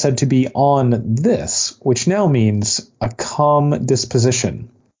list was said to be on this, which now means a calm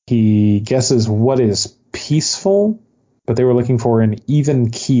disposition. He guesses what is peaceful, but they were looking for an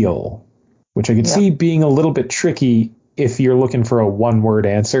even keel, which I could see being a little bit tricky if you're looking for a one-word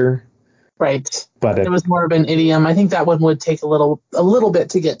answer. Right. But it was more of an idiom. I think that one would take a little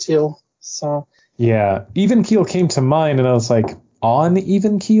bit to get to. So yeah, even keel came to mind, and I was like, on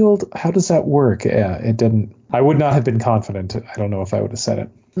even keeled? How does that work? Yeah, it didn't. I would not have been confident. I don't know if I would have said it.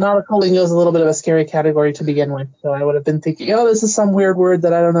 Nautical lingo is a little bit of a scary category to begin with, so I would have been thinking, oh, this is some weird word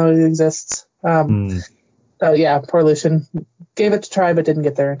that I don't know exists. So yeah, poor Lucian. Gave it a try, but didn't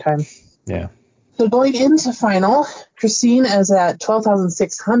get there in time. Yeah. So going into final, Christine is at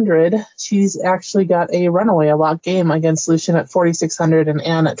 12,600. She's actually got a runaway, a lock game against Lucian at 4,600 and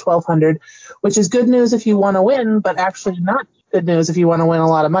Anne at 1,200, which is good news if you want to win, but actually not good news if you want to win a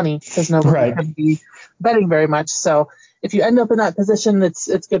lot of money, because nobody's going to be betting very much. So if you end up in that position, it's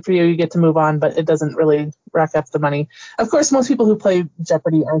good for you. You get to move on, but it doesn't really rack up the money. Of course, most people who play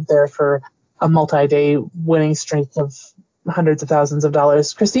Jeopardy aren't there for a multi-day winning streak of hundreds of thousands of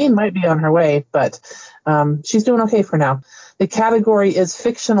dollars. Christine might be on her way, but she's doing okay for now. The category is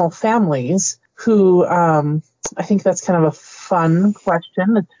fictional families, who I think that's kind of a fun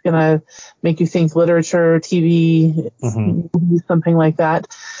question. It's going to make you think literature, TV, movies, something like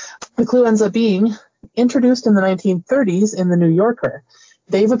that. The clue ends up being introduced in the 1930s in The New Yorker.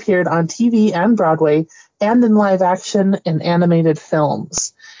 They've appeared on TV and Broadway and in live action and animated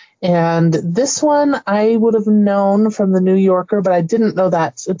films. And this one I would have known from The New Yorker, but I didn't know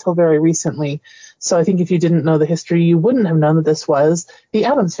that until very recently. So I think if you didn't know the history, you wouldn't have known that this was the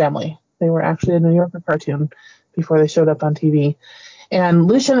Addams Family. They were actually a New Yorker cartoon before they showed up on TV. And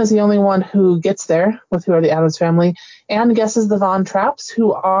Lucian is the only one who gets there with Who Are the Addams Family and guesses the Von Trapps,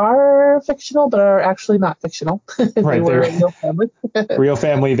 who are fictional but are actually not fictional. Right, were a real family. Real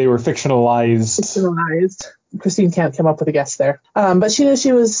family. They were fictionalized. Fictionalized. Christine can't come up with a guess there. But she knew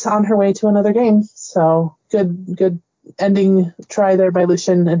she was on her way to another game. So good ending try there by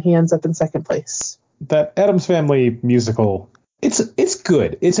Lucian, and he ends up in second place. That Addams Family musical, it's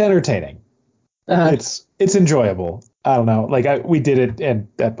good. It's entertaining. It's enjoyable. I don't know. Like we did it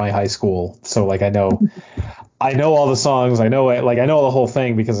at my high school, so like I know all the songs. I know the whole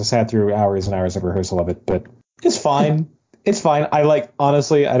thing because I sat through hours and hours of rehearsal of it. But it's fine. It's fine.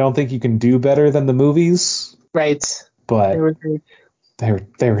 Honestly, I don't think you can do better than the movies. Right. But they were great.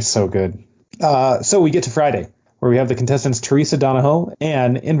 They were so good. So we get to Friday, where we have the contestants Teresa Donahoe,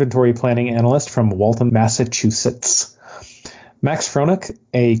 an inventory planning analyst from Waltham, Massachusetts. Max Fronek,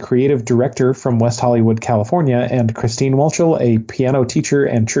 a creative director from West Hollywood, California, and Christine Walchel, a piano teacher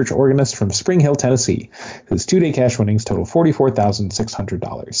and church organist from Spring Hill, Tennessee, whose 2-day cash winnings total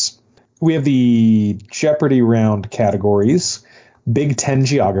 $44,600. We have the Jeopardy round categories: Big Ten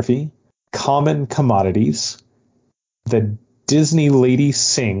Geography, Common Commodities, The Disney Lady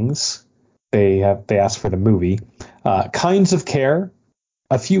Sings. They asked for the movie. Kinds of Care,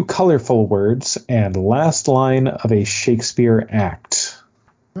 A Few Colorful Words, and Last Line of a Shakespeare Act.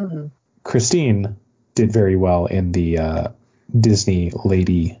 Mm-hmm. Christine did very well in the Disney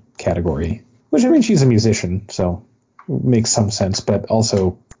Lady category, which, I mean, she's a musician, so makes some sense, but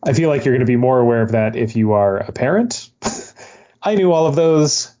also I feel like you're going to be more aware of that if you are a parent. I knew all of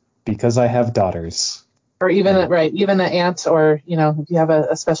those because I have daughters. Or even an aunt, or if you have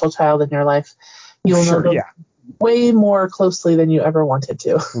a special child in your life, you'll know those way more closely than you ever wanted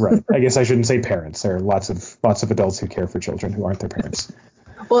to. Right. I guess I shouldn't say parents. There are lots of adults who care for children who aren't their parents.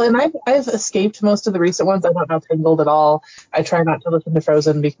 Well, and I've escaped most of the recent ones. I don't know Tangled at all. I try not to listen to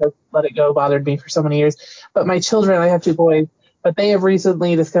Frozen because Let It Go bothered me for so many years. But my children, I have 2 boys, but they have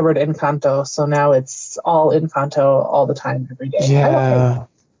recently discovered Encanto, so now it's all Encanto all the time, every day. Yeah.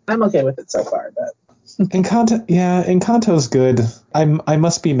 I'm okay with it so far, but Encanto's good. I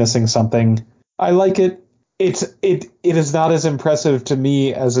must be missing something. I like it. It is not as impressive to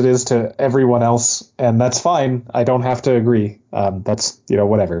me as it is to everyone else, and that's fine. I don't have to agree. That's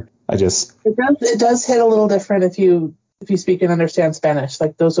whatever. It does hit a little different if you speak and understand Spanish.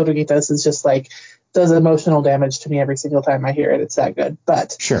 Like Dos Oruguitas is just does emotional damage to me every single time I hear it. It's that good.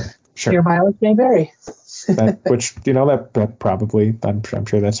 But sure. Your mileage may vary. That probably, I'm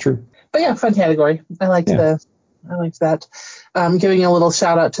sure that's true. But yeah, fun category. I liked that. Giving a little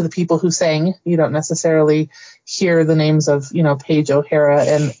shout out to the people who sang. You don't necessarily hear the names of, Paige O'Hara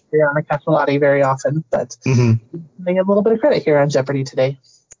and Brianna Castellotti very often, but they get a little bit of credit here on Jeopardy today.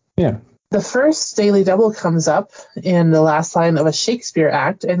 Yeah. The first Daily Double comes up in the last line of a Shakespeare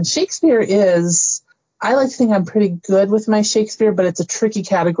act, and Shakespeare is, I like to think I'm pretty good with my Shakespeare, but it's a tricky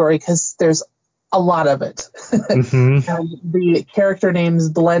category because there's a lot of it. And the character names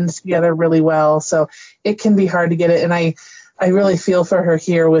blend together really well, so it can be hard to get it. And I really feel for her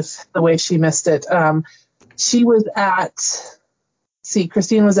here with the way she missed it. She was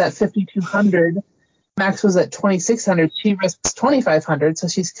Christine was at 5,200. Max was at 2,600. She risks 2,500, so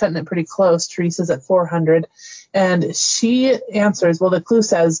she's cutting it pretty close. Teresa's at 400. And she answers, well, the clue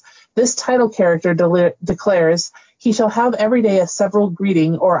says, this title character declares, he shall have every day a several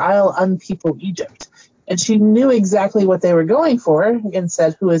greeting, or I'll unpeople Egypt. And she knew exactly what they were going for and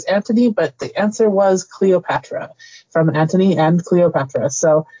said, who is Antony? But the answer was Cleopatra, from Antony and Cleopatra.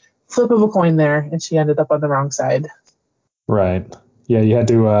 So flip of a coin there, and she ended up on the wrong side. Right. Yeah, you had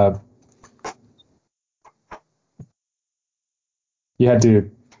to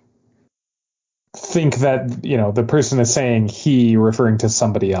think that, the person is saying he referring to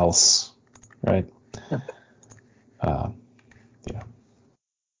somebody else, right? Yep. Yeah.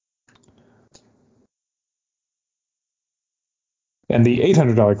 And the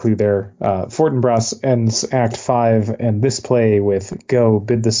 $800 clue there, Fortinbras ends Act 5 and this play with go,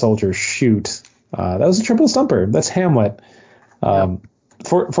 bid the soldier shoot. That was a triple stumper. That's Hamlet.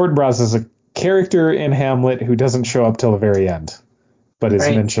 Fortinbras is a character in Hamlet who doesn't show up till the very end, but is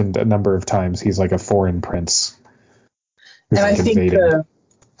mentioned a number of times. He's like a foreign prince. And I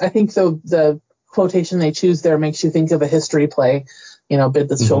think the quotation they choose there makes you think of a history play, bid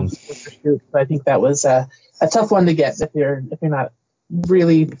the soldier shoot. So I think that was a tough one to get if you're not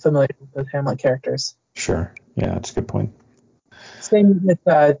really familiar with those Hamlet characters. Sure. Yeah, that's a good point. Same with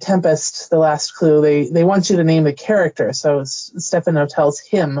Tempest, the last clue. They want you to name the character. So Stefano tells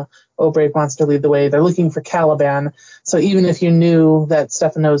him, "Oh, brave monster, lead the way." They're looking for Caliban. So even if you knew that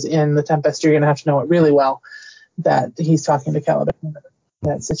Stefano's in the Tempest, you're going to have to know it really well. that he's talking to Caliban in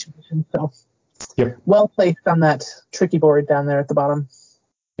that situation. So, Yep. Well placed on that tricky board down there at the bottom.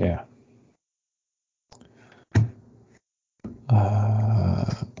 Yeah.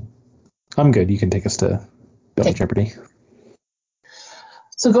 I'm good. You can take us to Double Jeopardy.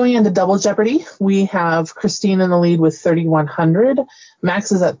 So going into Double Jeopardy, we have Christine in the lead with 3,100.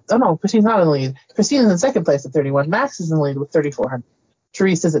 Max is Christine's not in the lead. Christine is in second place at 31. Max is in the lead with 3,400.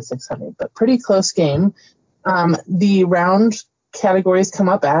 Teresa's at 600, but pretty close game. The round categories come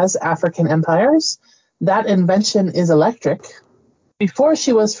up as African empires. That invention is electric. Before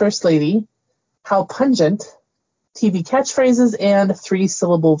she was First Lady, how pungent, TV catchphrases, and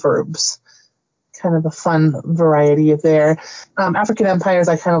 3-syllable verbs. Kind of a fun variety of there. African empires,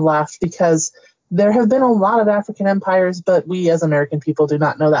 I kind of laughed because there have been a lot of African empires, but we as American people do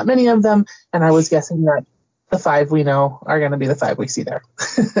not know that many of them, and I was guessing that the 5 we know are going to be the 5 we see there.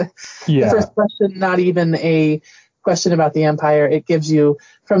 Yeah. The first question, not even a question about the empire. It gives you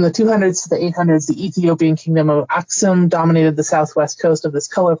from the 200s to the 800s, the Ethiopian kingdom of Aksum dominated the southwest coast of this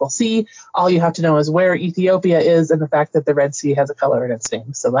colorful sea. All you have to know is where Ethiopia is and the fact that the Red Sea has a color in its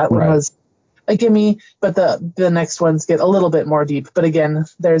name. So that one was a gimme, but the next ones get a little bit more deep. But again,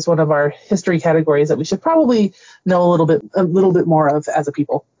 there's one of our history categories that we should probably know a little bit more of as a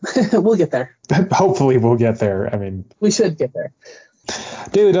people. We'll get there. Hopefully we'll get there. I mean, we should get there.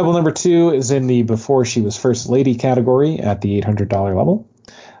 Daily Double number 2 is in the Before She Was First Lady category at the $800 level.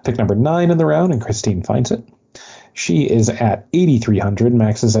 Pick number 9 in the round, and Christine finds it. She is at 8,300,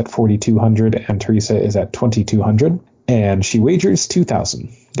 Max is at 4,200, and Teresa is at 2,200. And she wagers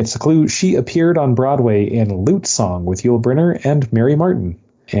 2,000. Gets the clue. She appeared on Broadway in Lute Song with Yul Brynner and Mary Martin.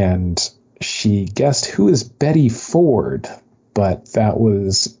 And she guessed who is Betty Ford, but that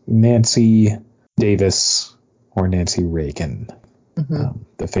was Nancy Davis or Nancy Reagan,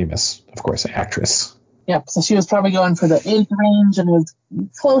 the famous, of course, actress. Yep, so she was probably going for the age range and was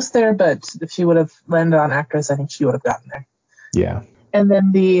close there, but if she would have landed on actress, I think she would have gotten there. Yeah. And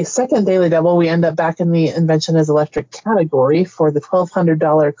then the second Daily Double, we end up back in the Invention is Electric category for the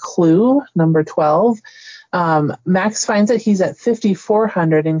 $1,200 clue, number 12. Max finds it. He's at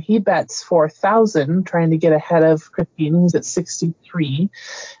 5,400, and he bets 4,000, trying to get ahead of Christine, who's at 63.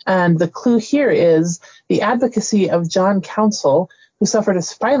 And the clue here is the advocacy of John Council, who suffered a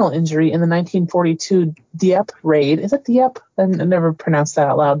spinal injury in the 1942 Dieppe raid. Is it Dieppe? I never pronounced that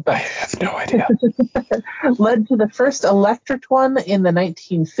out loud. But I have no idea. led to the first electric one in the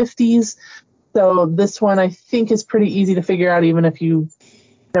 1950s. So this one I think is pretty easy to figure out, even if you've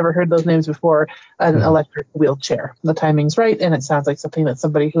never heard those names before. An electric wheelchair. The timing's right, and it sounds like something that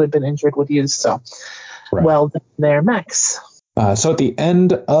somebody who had been injured would use. So well done there, Max. So at the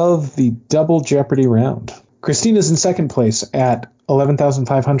end of the Double Jeopardy round, Christine is in second place at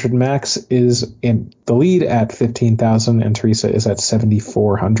 11,500. Max is in the lead at 15,000, and Teresa is at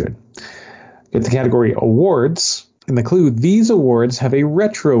 7,400. Get the category awards, and the clue: these awards have a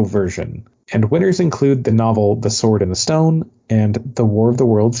retro version, and winners include the novel The Sword and the Stone and the War of the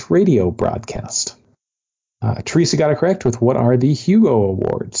Worlds radio broadcast. Teresa got it correct with what are the Hugo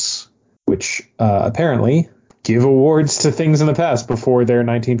Awards, which apparently give awards to things in the past before their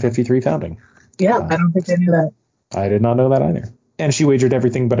 1953 founding. Yeah, I don't think I knew that. I did not know that either. And she wagered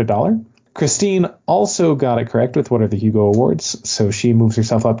everything but $1. Christine also got it correct with what are the Hugo Awards, so she moves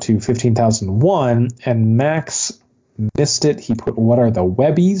herself up to 15,001, and Max missed it. He put what are the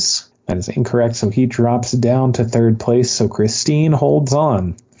Webbies? That is incorrect, so he drops down to third place, so Christine holds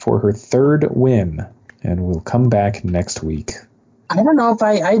on for her third win, and we'll come back next week. I don't know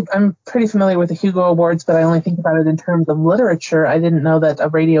if I'm pretty familiar with the Hugo Awards, but I only think about it in terms of literature. I didn't know that a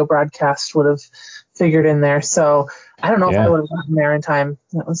radio broadcast would have figured in there, so I don't know if I would have gotten there in time.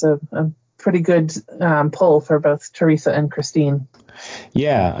 That was a pretty good pull for both Teresa and Christine.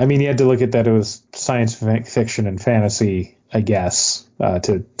 Yeah, I mean, you had to look at that. It was science fiction and fantasy, I guess,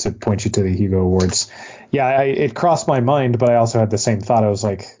 to point you to the Hugo Awards. Yeah, it crossed my mind, but I also had the same thought. I was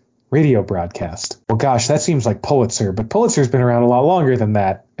like, radio broadcast. Well, gosh, that seems like Pulitzer, but Pulitzer's been around a lot longer than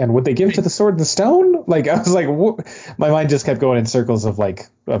that. And would they give it to The Sword and the Stone? Like, I was like, my mind just kept going in circles of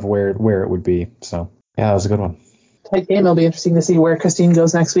where it would be. So yeah, that was a good one. Tight game. It'll be interesting to see where Christine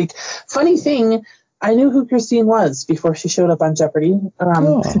goes next week. Funny thing, I knew who Christine was before she showed up on Jeopardy.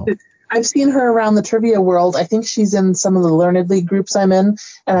 I've seen her around the trivia world. I think she's in some of the Learned League groups I'm in,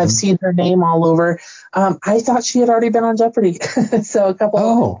 and I've seen her name all over. I thought she had already been on Jeopardy. So a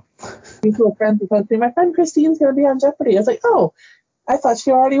couple mutual friends were saying, my friend Christine's going to be on Jeopardy. I was like, oh, I thought she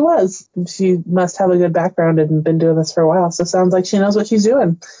already was. She must have a good background and been doing this for a while. So sounds like she knows what she's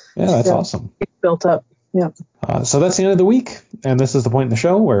doing. Yeah, that's awesome. Built up. Yeah. So that's the end of the week, and this is the point in the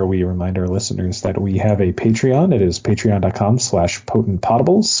show where we remind our listeners that we have a Patreon. It is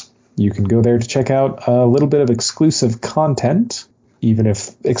patreon.com/potentpotables. You can go there to check out a little bit of exclusive content. Even if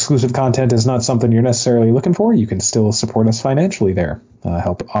exclusive content is not something you're necessarily looking for, you can still support us financially there.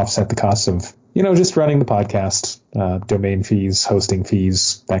 Help offset the costs of, just running the podcast, domain fees, hosting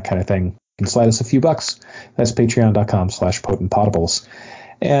fees, that kind of thing. You can slide us a few bucks. That's patreon.com/potentpotables.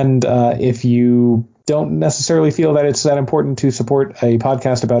 And if you don't necessarily feel that it's that important to support a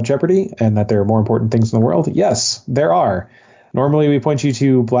podcast about Jeopardy and that there are more important things in the world, yes, there are. Normally, we point you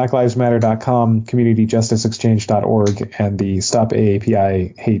to blacklivesmatter.com, communityjusticeexchange.org, and the Stop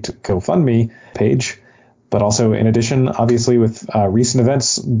AAPI Hate GoFundMe page. But also, in addition, obviously, with recent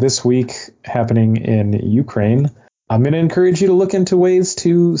events this week happening in Ukraine, I'm going to encourage you to look into ways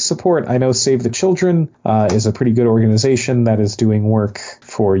to support. I know Save the Children is a pretty good organization that is doing work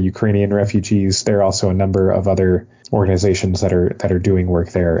for Ukrainian refugees. There are also a number of other organizations that are doing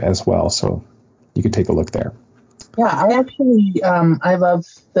work there as well. So you can take a look there. Yeah, I actually, I love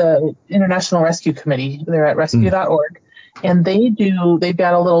the International Rescue Committee. They're at rescue.org, and they've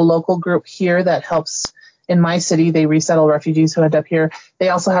got a little local group here that helps in my city. They resettle refugees who end up here. They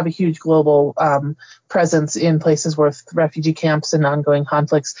also have a huge global presence in places with refugee camps and ongoing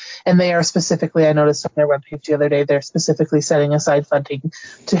conflicts. And they are specifically, I noticed on their webpage the other day, they're specifically setting aside funding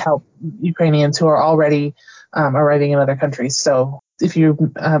to help Ukrainians who are already arriving in other countries. So if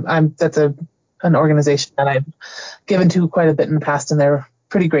you, that's an organization that I've given to quite a bit in the past, and they're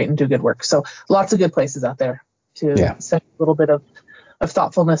pretty great and do good work. So lots of good places out there to send a little bit of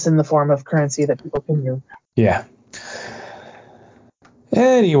thoughtfulness in the form of currency that people can use. Yeah.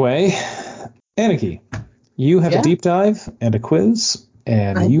 Anyway, Anarchy, you have a deep dive and a quiz,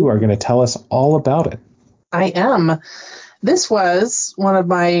 and you are going to tell us all about it. I am. This was one of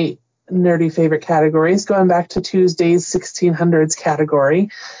my nerdy favorite categories, going back to Tuesday's 1600s category.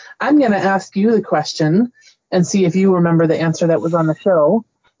 I'm going to ask you the question and see if you remember the answer that was on the show.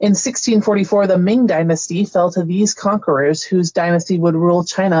 In 1644, the Ming Dynasty fell to these conquerors whose dynasty would rule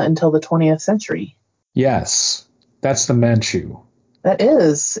China until the 20th century. Yes, that's the Manchu. That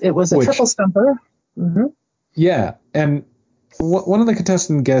is. It was a triple stumper. Mm-hmm. Yeah, and one of the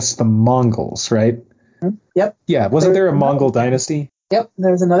contestants guessed the Mongols, right? Mm-hmm. Yep. Yeah, wasn't there a Mongol dynasty? Yep,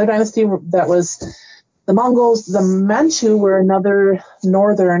 there's another dynasty that was the Mongols. The Manchu were another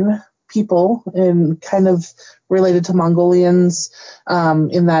northern people and kind of related to Mongolians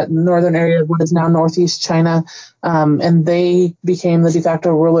in that northern area of what is now northeast China, and they became the de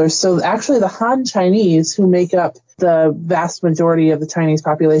facto rulers. So actually the Han Chinese, who make up the vast majority of the Chinese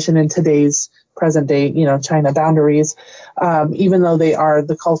population in today's present day, China boundaries, even though they are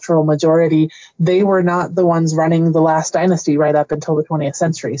the cultural majority, they were not the ones running the last dynasty right up until the 20th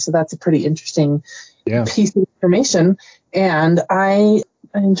century. So that's a pretty interesting piece of information. And I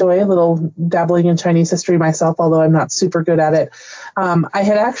enjoy a little dabbling in Chinese history myself, although I'm not super good at it. I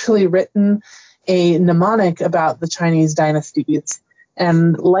had actually written a mnemonic about the Chinese dynasties.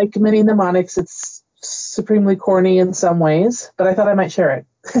 And like many mnemonics, it's supremely corny in some ways, but I thought I might share it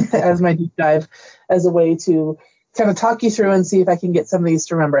as my deep dive, as a way to kind of talk you through and see if I can get some of these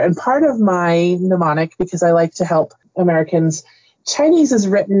to remember. And part of my mnemonic, because I like to help Americans, Chinese is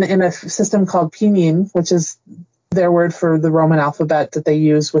written in a system called pinyin, which is their word for the Roman alphabet that they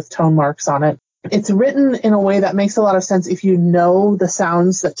use with tone marks on it. It's written in a way that makes a lot of sense if you know the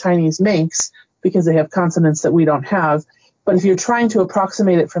sounds that Chinese makes, because they have consonants that we don't have. But if you're trying to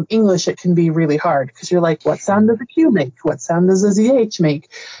approximate it from English, it can be really hard, because you're like, what sound does a Q make? What sound does a ZH make?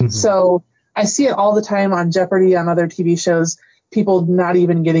 Mm-hmm. So I see it all the time on Jeopardy, on other TV shows, people not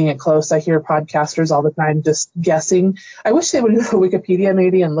even getting it close. I hear podcasters all the time just guessing. I wish they would go to Wikipedia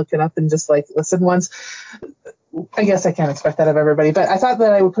maybe and look it up and just listen once. I guess I can't expect that of everybody, but I thought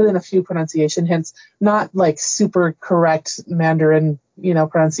that I would put in a few pronunciation hints, not super correct Mandarin,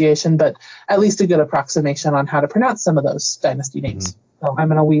 pronunciation, but at least a good approximation on how to pronounce some of those dynasty names. Mm-hmm. So I'm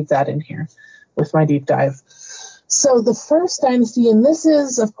going to weave that in here with my deep dive. So the first dynasty, and this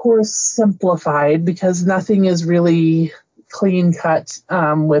is, of course, simplified because nothing is really clean cut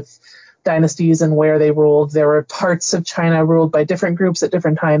with dynasties and where they ruled. There were parts of China ruled by different groups at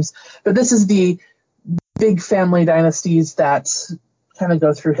different times, but this is the big family dynasties that kind of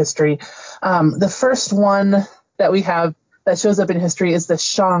go through history. The first one that we have that shows up in history is the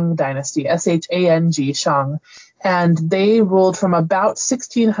Shang dynasty, Shang, Shang. And they ruled from about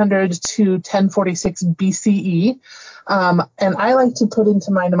 1600 to 1046 BCE. And I like to put into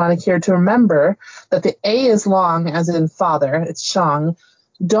my mnemonic here to remember that the A is long, as in father. It's Shang.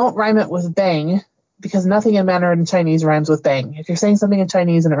 Don't rhyme it with bang, because nothing in Mandarin Chinese rhymes with bang. If you're saying something in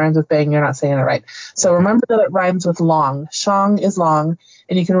Chinese and it rhymes with bang, you're not saying it right. So remember that it rhymes with long. Shang is long,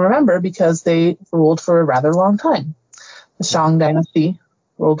 and you can remember because they ruled for a rather long time. The Shang dynasty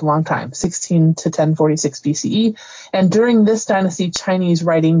ruled a long time, 16 to 1046 BCE. And during this dynasty, Chinese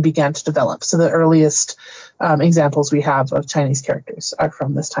writing began to develop. So the earliest examples we have of Chinese characters are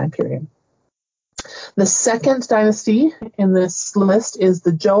from this time period. The second dynasty in this list is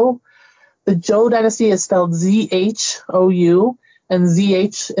the Zhou. The Zhou dynasty is spelled Z-H-O-U, and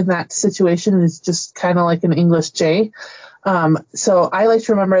Z-H in that situation is just kind of like an English J. So I like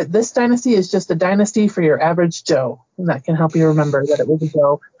to remember this dynasty is just a dynasty for your average Joe, and that can help you remember that it was a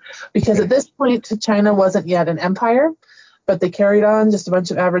Joe. Because at this point, China wasn't yet an empire, but they carried on just a bunch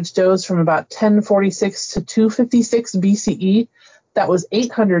of average Joes from about 1046 to 256 BCE. That was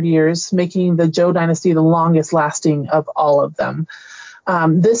 800 years, making the Zhou dynasty the longest lasting of all of them.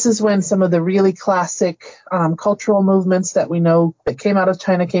 This is when some of the really classic cultural movements that we know that came out of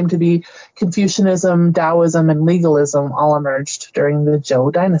China came to be. Confucianism, Taoism, and legalism all emerged during the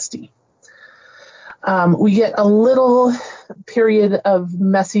Zhou dynasty. We get a little period of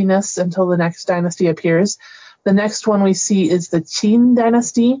messiness until the next dynasty appears. The next one we see is the Qin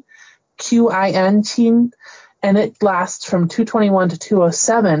dynasty, Qin, Qin, and it lasts from 221 to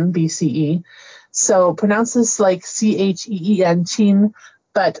 207 BCE. So pronounce this like Cheen, Qin,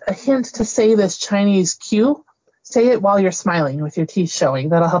 but a hint to say this Chinese Q, say it while you're smiling with your teeth showing.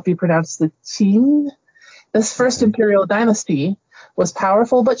 That'll help you pronounce the Qin. This first imperial dynasty was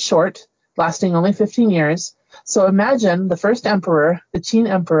powerful but short, lasting only 15 years. So imagine the first emperor, the Qin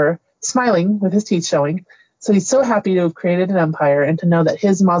emperor, smiling with his teeth showing. So he's so happy to have created an empire and to know that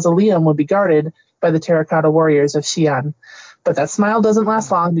his mausoleum would be guarded by the terracotta warriors of Xi'an. But that smile doesn't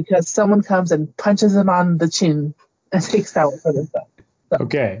last long because someone comes and punches him on the chin and takes power for themselves. So,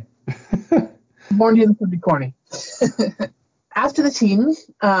 okay. warned you this would be corny. After the Qin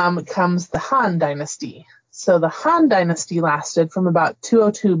comes the Han dynasty. So the Han dynasty lasted from about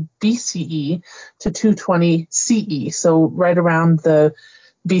 202 BCE to 220 CE, so right around the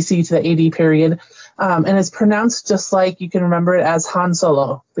BC to the AD period, and it's pronounced just like you can remember it as Han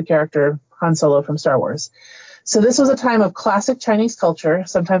Solo, the character Han Solo from Star Wars. So this was a time of classic Chinese culture,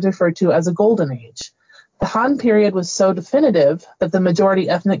 sometimes referred to as a golden age. The Han period was so definitive that the majority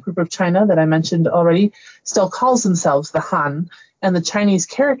ethnic group of China that I mentioned already still calls themselves the Han, and the Chinese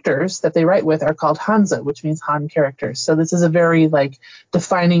characters that they write with are called Hanzi, which means Han characters. So this is a very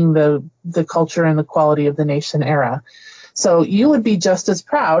defining the culture and the quality of the nation era. So you would be just as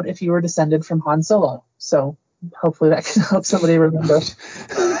proud if you were descended from Han Solo. So hopefully that can help somebody remember.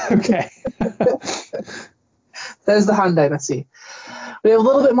 Okay. There's the Han dynasty. We have a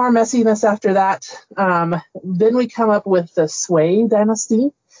little bit more messiness after that. Then we come up with the Sui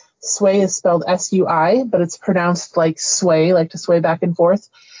dynasty. Sui is spelled S-U-I, but it's pronounced like sway, like to sway back and forth.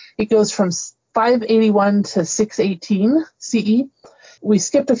 It goes from 581 to 618 CE. We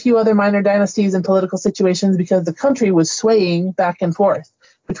skipped a few other minor dynasties and political situations because the country was swaying back and forth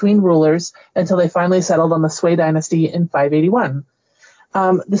between rulers until they finally settled on the Sui dynasty in 581.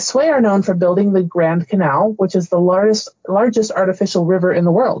 The Sui are known for building the Grand Canal, which is the largest artificial river in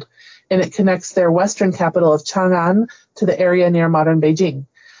the world, and it connects their western capital of Chang'an to the area near modern Beijing.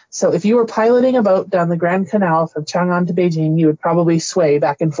 So if you were piloting a boat down the Grand Canal from Chang'an to Beijing, you would probably sway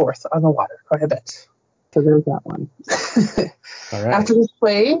back and forth on the water quite a bit. So there's that one. All right. After the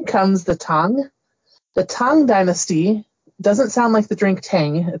Sui comes the Tang. The Tang dynasty doesn't sound like the drink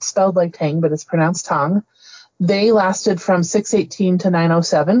Tang. It's spelled like Tang, but it's pronounced Tang. They lasted from 618 to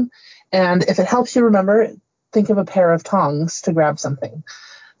 907. And if it helps you remember, think of a pair of tongs to grab something.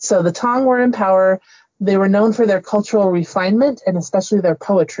 So the Tang were in power. They were known for their cultural refinement and especially their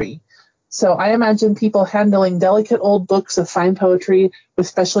poetry. So I imagine people handling delicate old books of fine poetry with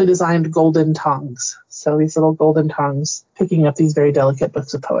specially designed golden tongs. So these little golden tongs picking up these very delicate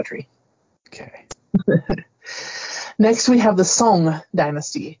books of poetry. Okay. Next, we have the Song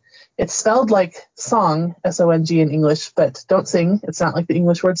dynasty. It's spelled like song, S-O-N-G in English, but don't sing. It's not like the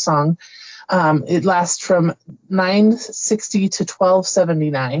English word song. It lasts from 960 to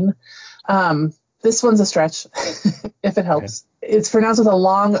 1279. This one's a stretch, if it helps. Okay. It's pronounced with a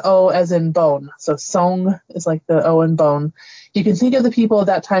long O as in bone. So Song is like the O in bone. You can think of the people at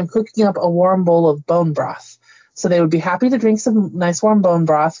that time cooking up a warm bowl of bone broth. So they would be happy to drink some nice warm bone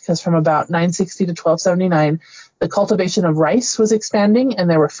broth because from about 960 to 1279, the cultivation of rice was expanding and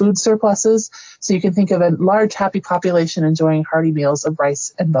there were food surpluses. So you can think of a large, happy population enjoying hearty meals of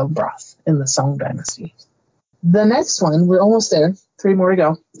rice and bone broth in the Song dynasty. The next one, we're almost there. 3 more to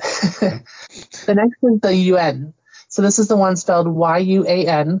go. The next is the Yuan. So this is the one spelled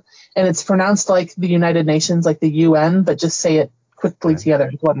Y-U-A-N, and it's pronounced like the United Nations, like the UN, but just say it quickly together.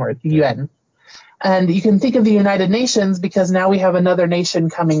 It's one word, the UN. And you can think of the United Nations because now we have another nation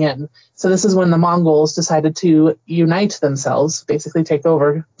coming in. So this is when the Mongols decided to unite themselves, basically take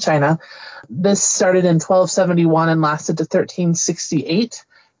over China. This started in 1271 and lasted to 1368.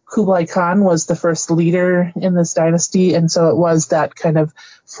 Kublai Khan was the first leader in this dynasty, and so it was that kind of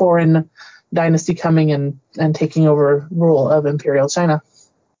foreign dynasty coming and taking over rule of imperial China.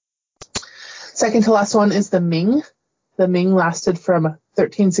 Second to last one is the Ming. The Ming lasted from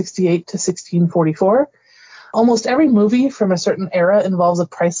 1368 to 1644. Almost every movie from a certain era involves a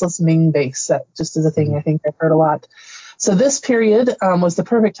priceless Ming vase. That just is a thing I think I've heard a lot. So this period was the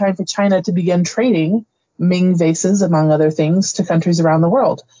perfect time for China to begin trading Ming vases, among other things, to countries around the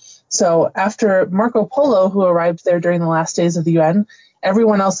world. So after Marco Polo, who arrived there during the last days of the Yuan,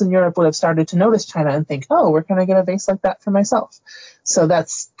 everyone else in Europe would have started to notice China and think, oh, where can I get a vase like that for myself? So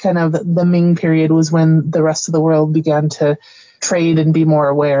that's kind of the Ming period, was when the rest of the world began to trade and be more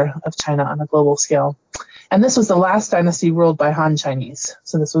aware of China on a global scale. And this was the last dynasty ruled by Han Chinese.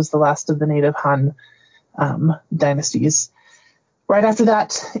 So this was the last of the native Han dynasties. Right after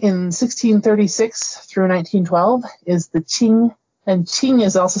that, in 1636 through 1912, is the Qing. And Qing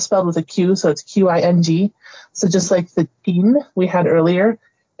is also spelled with a Q, so it's Q-I-N-G. So just like the Qin we had earlier,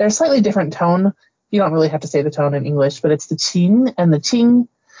 they're a slightly different tone. You don't really have to say the tone in English, but it's the Qin and the Qing.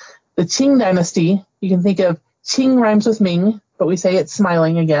 The Qing dynasty, you can think of Qing rhymes with Ming, but we say it's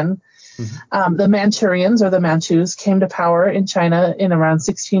smiling again. Mm-hmm. The Manchurians, or the Manchus, came to power in China in around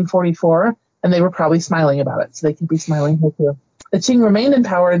 1644, and they were probably smiling about it, so they could be smiling here too. The Qing remained in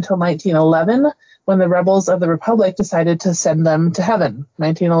power until 1911, when the rebels of the Republic decided to send them to heaven.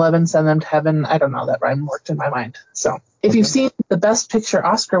 1911, send them to heaven. I don't know, that rhyme worked in my mind. So if you've seen the Best Picture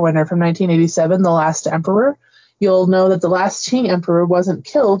Oscar winner from 1987, The Last Emperor, you'll know that the last Qing emperor wasn't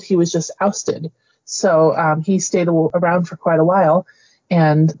killed, he was just ousted. So he stayed around for quite a while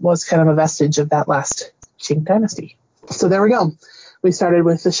and was kind of a vestige of that last Qing dynasty. So there we go. We started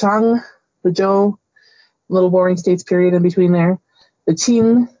with the Shang, the Zhou, little boring states period in between there, the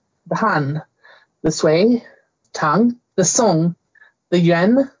Qin, the Han, the Sui, Tang, the Song, the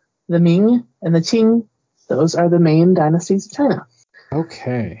Yuan, the Ming, and the Qing. Those are the main dynasties of China.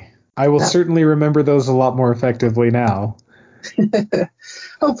 Okay. I will certainly remember those a lot more effectively now.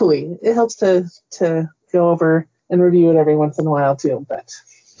 Hopefully. It helps to go over and review it every once in a while too. But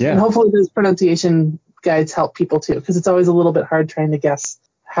yeah. And hopefully those pronunciation guides help people too, because it's always a little bit hard trying to guess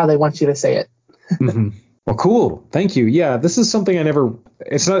how they want you to say it. Mm-hmm. Well, cool. Thank you. Yeah, this is something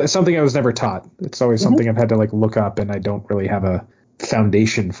it's something I was never taught. It's always something I've had to look up, and I don't really have a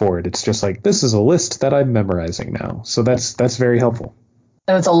foundation for it. It's just this is a list that I'm memorizing now. So that's very helpful.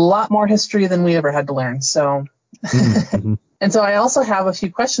 And it's a lot more history than we ever had to learn. So, mm-hmm. And so I also have a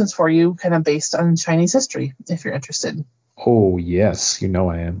few questions for you kind of based on Chinese history, if you're interested. Oh, yes. I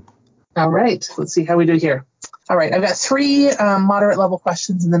am. All right. Let's see how we do here. All right. I've got 3 moderate level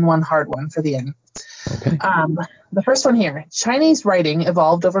questions and then 1 hard one for the end. Okay. The first one here. Chinese writing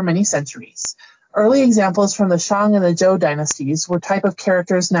evolved over many centuries. Early examples from the Shang and the Zhou dynasties were type of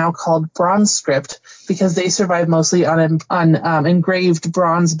characters now called bronze script because they survived mostly on engraved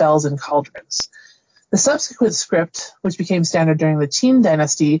bronze bells and cauldrons. The subsequent script, which became standard during the Qin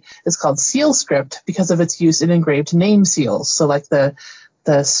dynasty, is called seal script because of its use in engraved name seals. So like the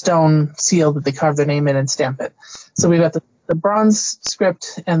stone seal that they carve their name in and stamp it. So we've got the bronze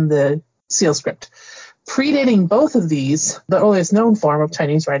script and the seal script. Predating both of these, the earliest known form of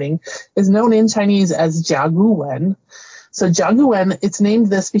Chinese writing is known in Chinese as Jiaguwen. So Jiaguwen, it's named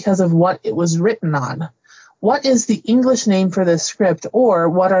this because of what it was written on. What is the English name for this script, or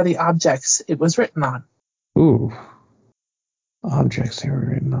what are the objects it was written on? Ooh, objects they were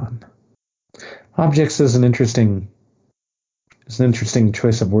written on. Objects is an interesting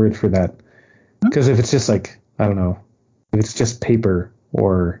choice of word for that. Because if it's just I don't know, if it's just paper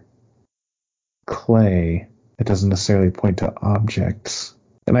or clay, it doesn't necessarily point to objects.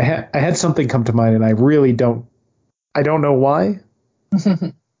 And I had something come to mind, and I don't know why,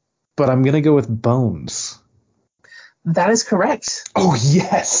 but I'm gonna go with bones. That is correct. Oh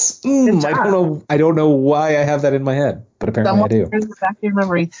yes. I don't know why I have that in my head, but apparently I do. In the back of your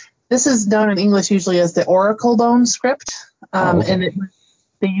memory. This is known in English usually as the oracle bone script, and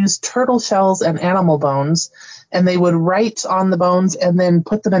they used turtle shells and animal bones, and they would write on the bones and then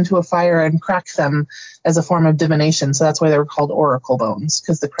put them into a fire and crack them as a form of divination. So that's why they were called oracle bones,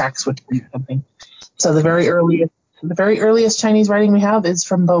 because the cracks would do something. So the very earliest Chinese writing we have is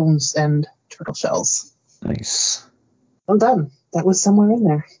from bones and turtle shells. Nice. Well done. That was somewhere in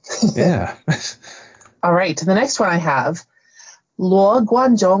there. Yeah. All right, the next one I have. Luo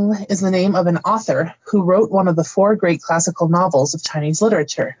Guanzhong is the name of an author who wrote one of the 4 great classical novels of Chinese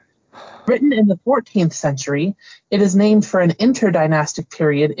literature. Written in the 14th century, it is named for an interdynastic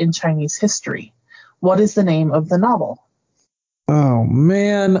period in Chinese history. What is the name of the novel? Oh,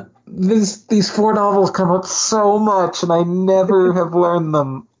 man. These 4 novels come up so much, and I never have learned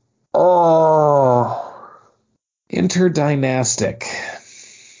them. Oh. Interdynastic.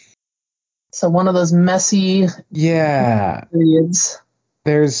 So one of those messy periods.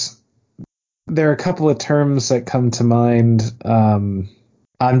 There are a couple of terms that come to mind.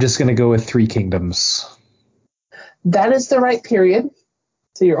 I'm just going to go with 3 Kingdoms. That is the right period.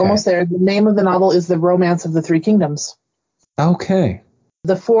 So you're almost there. The name of the novel is The Romance of the 3 Kingdoms. Okay.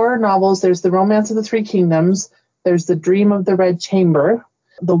 The 4 novels, there's The Romance of the 3 Kingdoms, there's The Dream of the Red Chamber,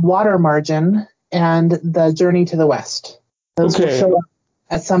 The Water Margin, and The Journey to the West. Those will show up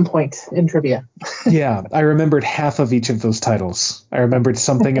at some point in trivia. Yeah, I remembered half of each of those titles. I remembered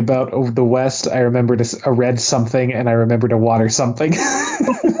something about over the West, I remembered a red something, and I remembered a water something.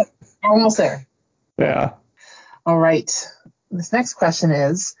 Almost there. Yeah. All right. This next question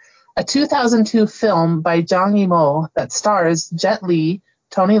is, a 2002 film by Zhang Yimou that stars Jet Li,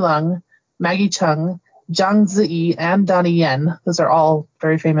 Tony Leung, Maggie Cheung, Zhang Ziyi, and Donnie Yen, those are all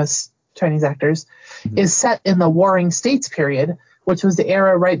very famous Chinese actors, is set in the Warring States period, which was the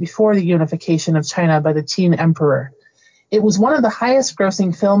era right before the unification of China by the Qin Emperor. It was one of the highest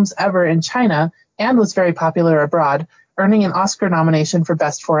grossing films ever in China and was very popular abroad, earning an Oscar nomination for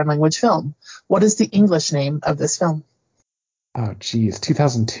Best Foreign Language Film. What is the English name of this film? Oh, geez.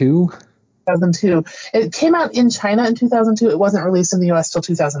 2002? 2002. It came out in China in 2002. It wasn't released in the U.S. till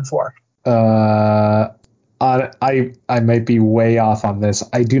 2004. I might be way off on this.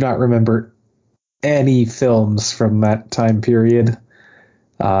 I do not remember any films from that time period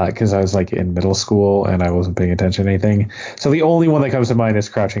because I was like in middle school and I wasn't paying attention to anything. So the only one that comes to mind is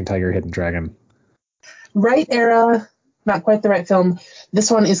Crouching Tiger, Hidden Dragon. Right era, not quite the right film.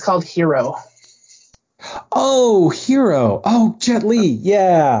 This one is called Hero. Oh, Hero. Oh, Jet Li.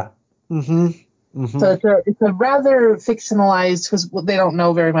 Yeah. So it's a rather fictionalized, because they don't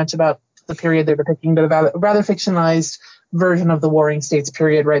know very much about the period they're depicting, but a rather fictionalized version of the Warring States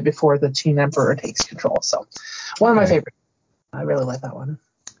period right before the Qin Emperor takes control. So one of my favorites. I really like that one.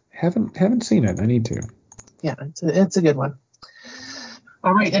 Haven't seen it. I need to. Yeah, it's a good one.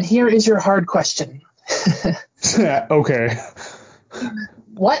 All right, and here is your hard question. Okay.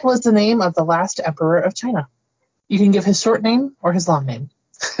 What was the name of the last emperor of China? You can give his short name or his long name.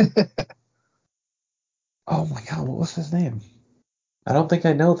 Oh my God, what was his name? I don't think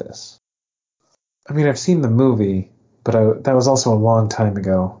I know this. I mean, I've seen the movie, but that was also a long time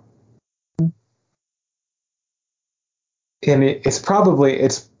ago. And it's probably a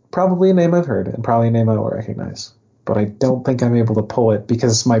name I've heard and probably a name I will recognize. But I don't think I'm able to pull it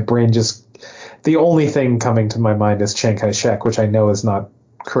because my brain the only thing coming to my mind is Chiang Kai-shek, which I know is not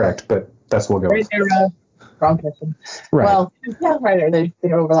correct, but that's what we'll go with. Wrong person. Right. Well, yeah, right.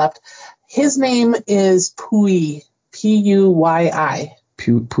 They overlapped. His name is Puyi. P-U-Y-I.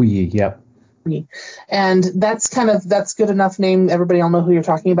 Puyi, yep. And that's good enough name. Everybody will know who you're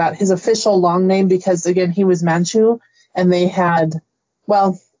talking about. His official long name, because again, he was Manchu, and they had,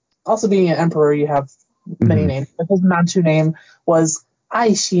 well, also being an emperor, you have many names. But his Manchu name was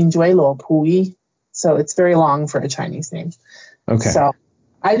Ai Xin Juelo Puyi. So it's very long for a Chinese name. Okay. So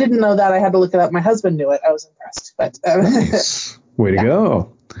I didn't know that. I had to look it up. My husband knew it. I was impressed. But nice. Way to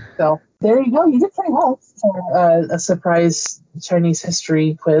go. So there you go. You did pretty well for a surprise Chinese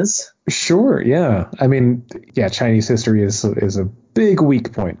history quiz. Sure. Yeah. I mean, yeah, Chinese history is a big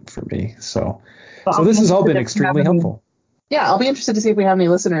weak point for me. So this has all been extremely helpful. Yeah, I'll be interested to see if we have any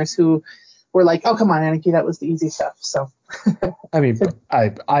listeners who were like, "Oh, come on, Anarchy, that was the easy stuff." So. I mean,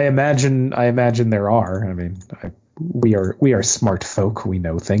 I imagine there are. I mean, we are smart folk. We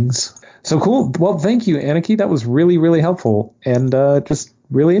know things. So cool. Well, thank you, Anarchy. That was really, really helpful and just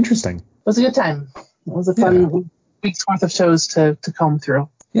really interesting. It was a good time. It was a fun week's worth of shows to comb through.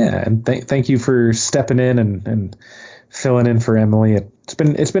 Yeah, and thank you for stepping in and filling in for Emily. It's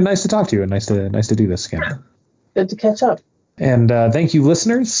been nice to talk to you and nice to do this again. Good to catch up. And thank you,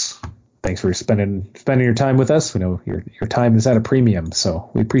 listeners. Thanks for spending your time with us. We know your time is at a premium, so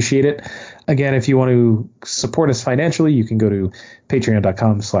we appreciate it. Again, if you want to support us financially, you can go to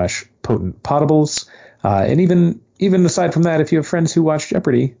patreon.com/potentpotables. And even aside from that, if you have friends who watch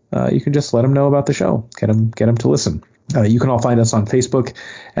Jeopardy, you can just let them know about the show. Get them to listen. You can all find us on Facebook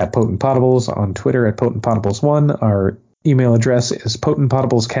at Potent Potables, on Twitter at Potent Potables1. Our email address is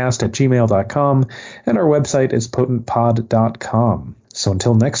potentpotablescast@gmail.com, and our website is potentpod.com. So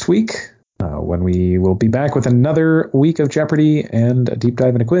until next week, when we will be back with another week of Jeopardy and a deep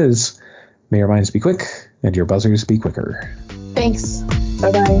dive and a quiz. May your minds be quick and your buzzers be quicker. Thanks.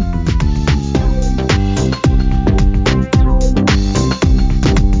 Bye-bye.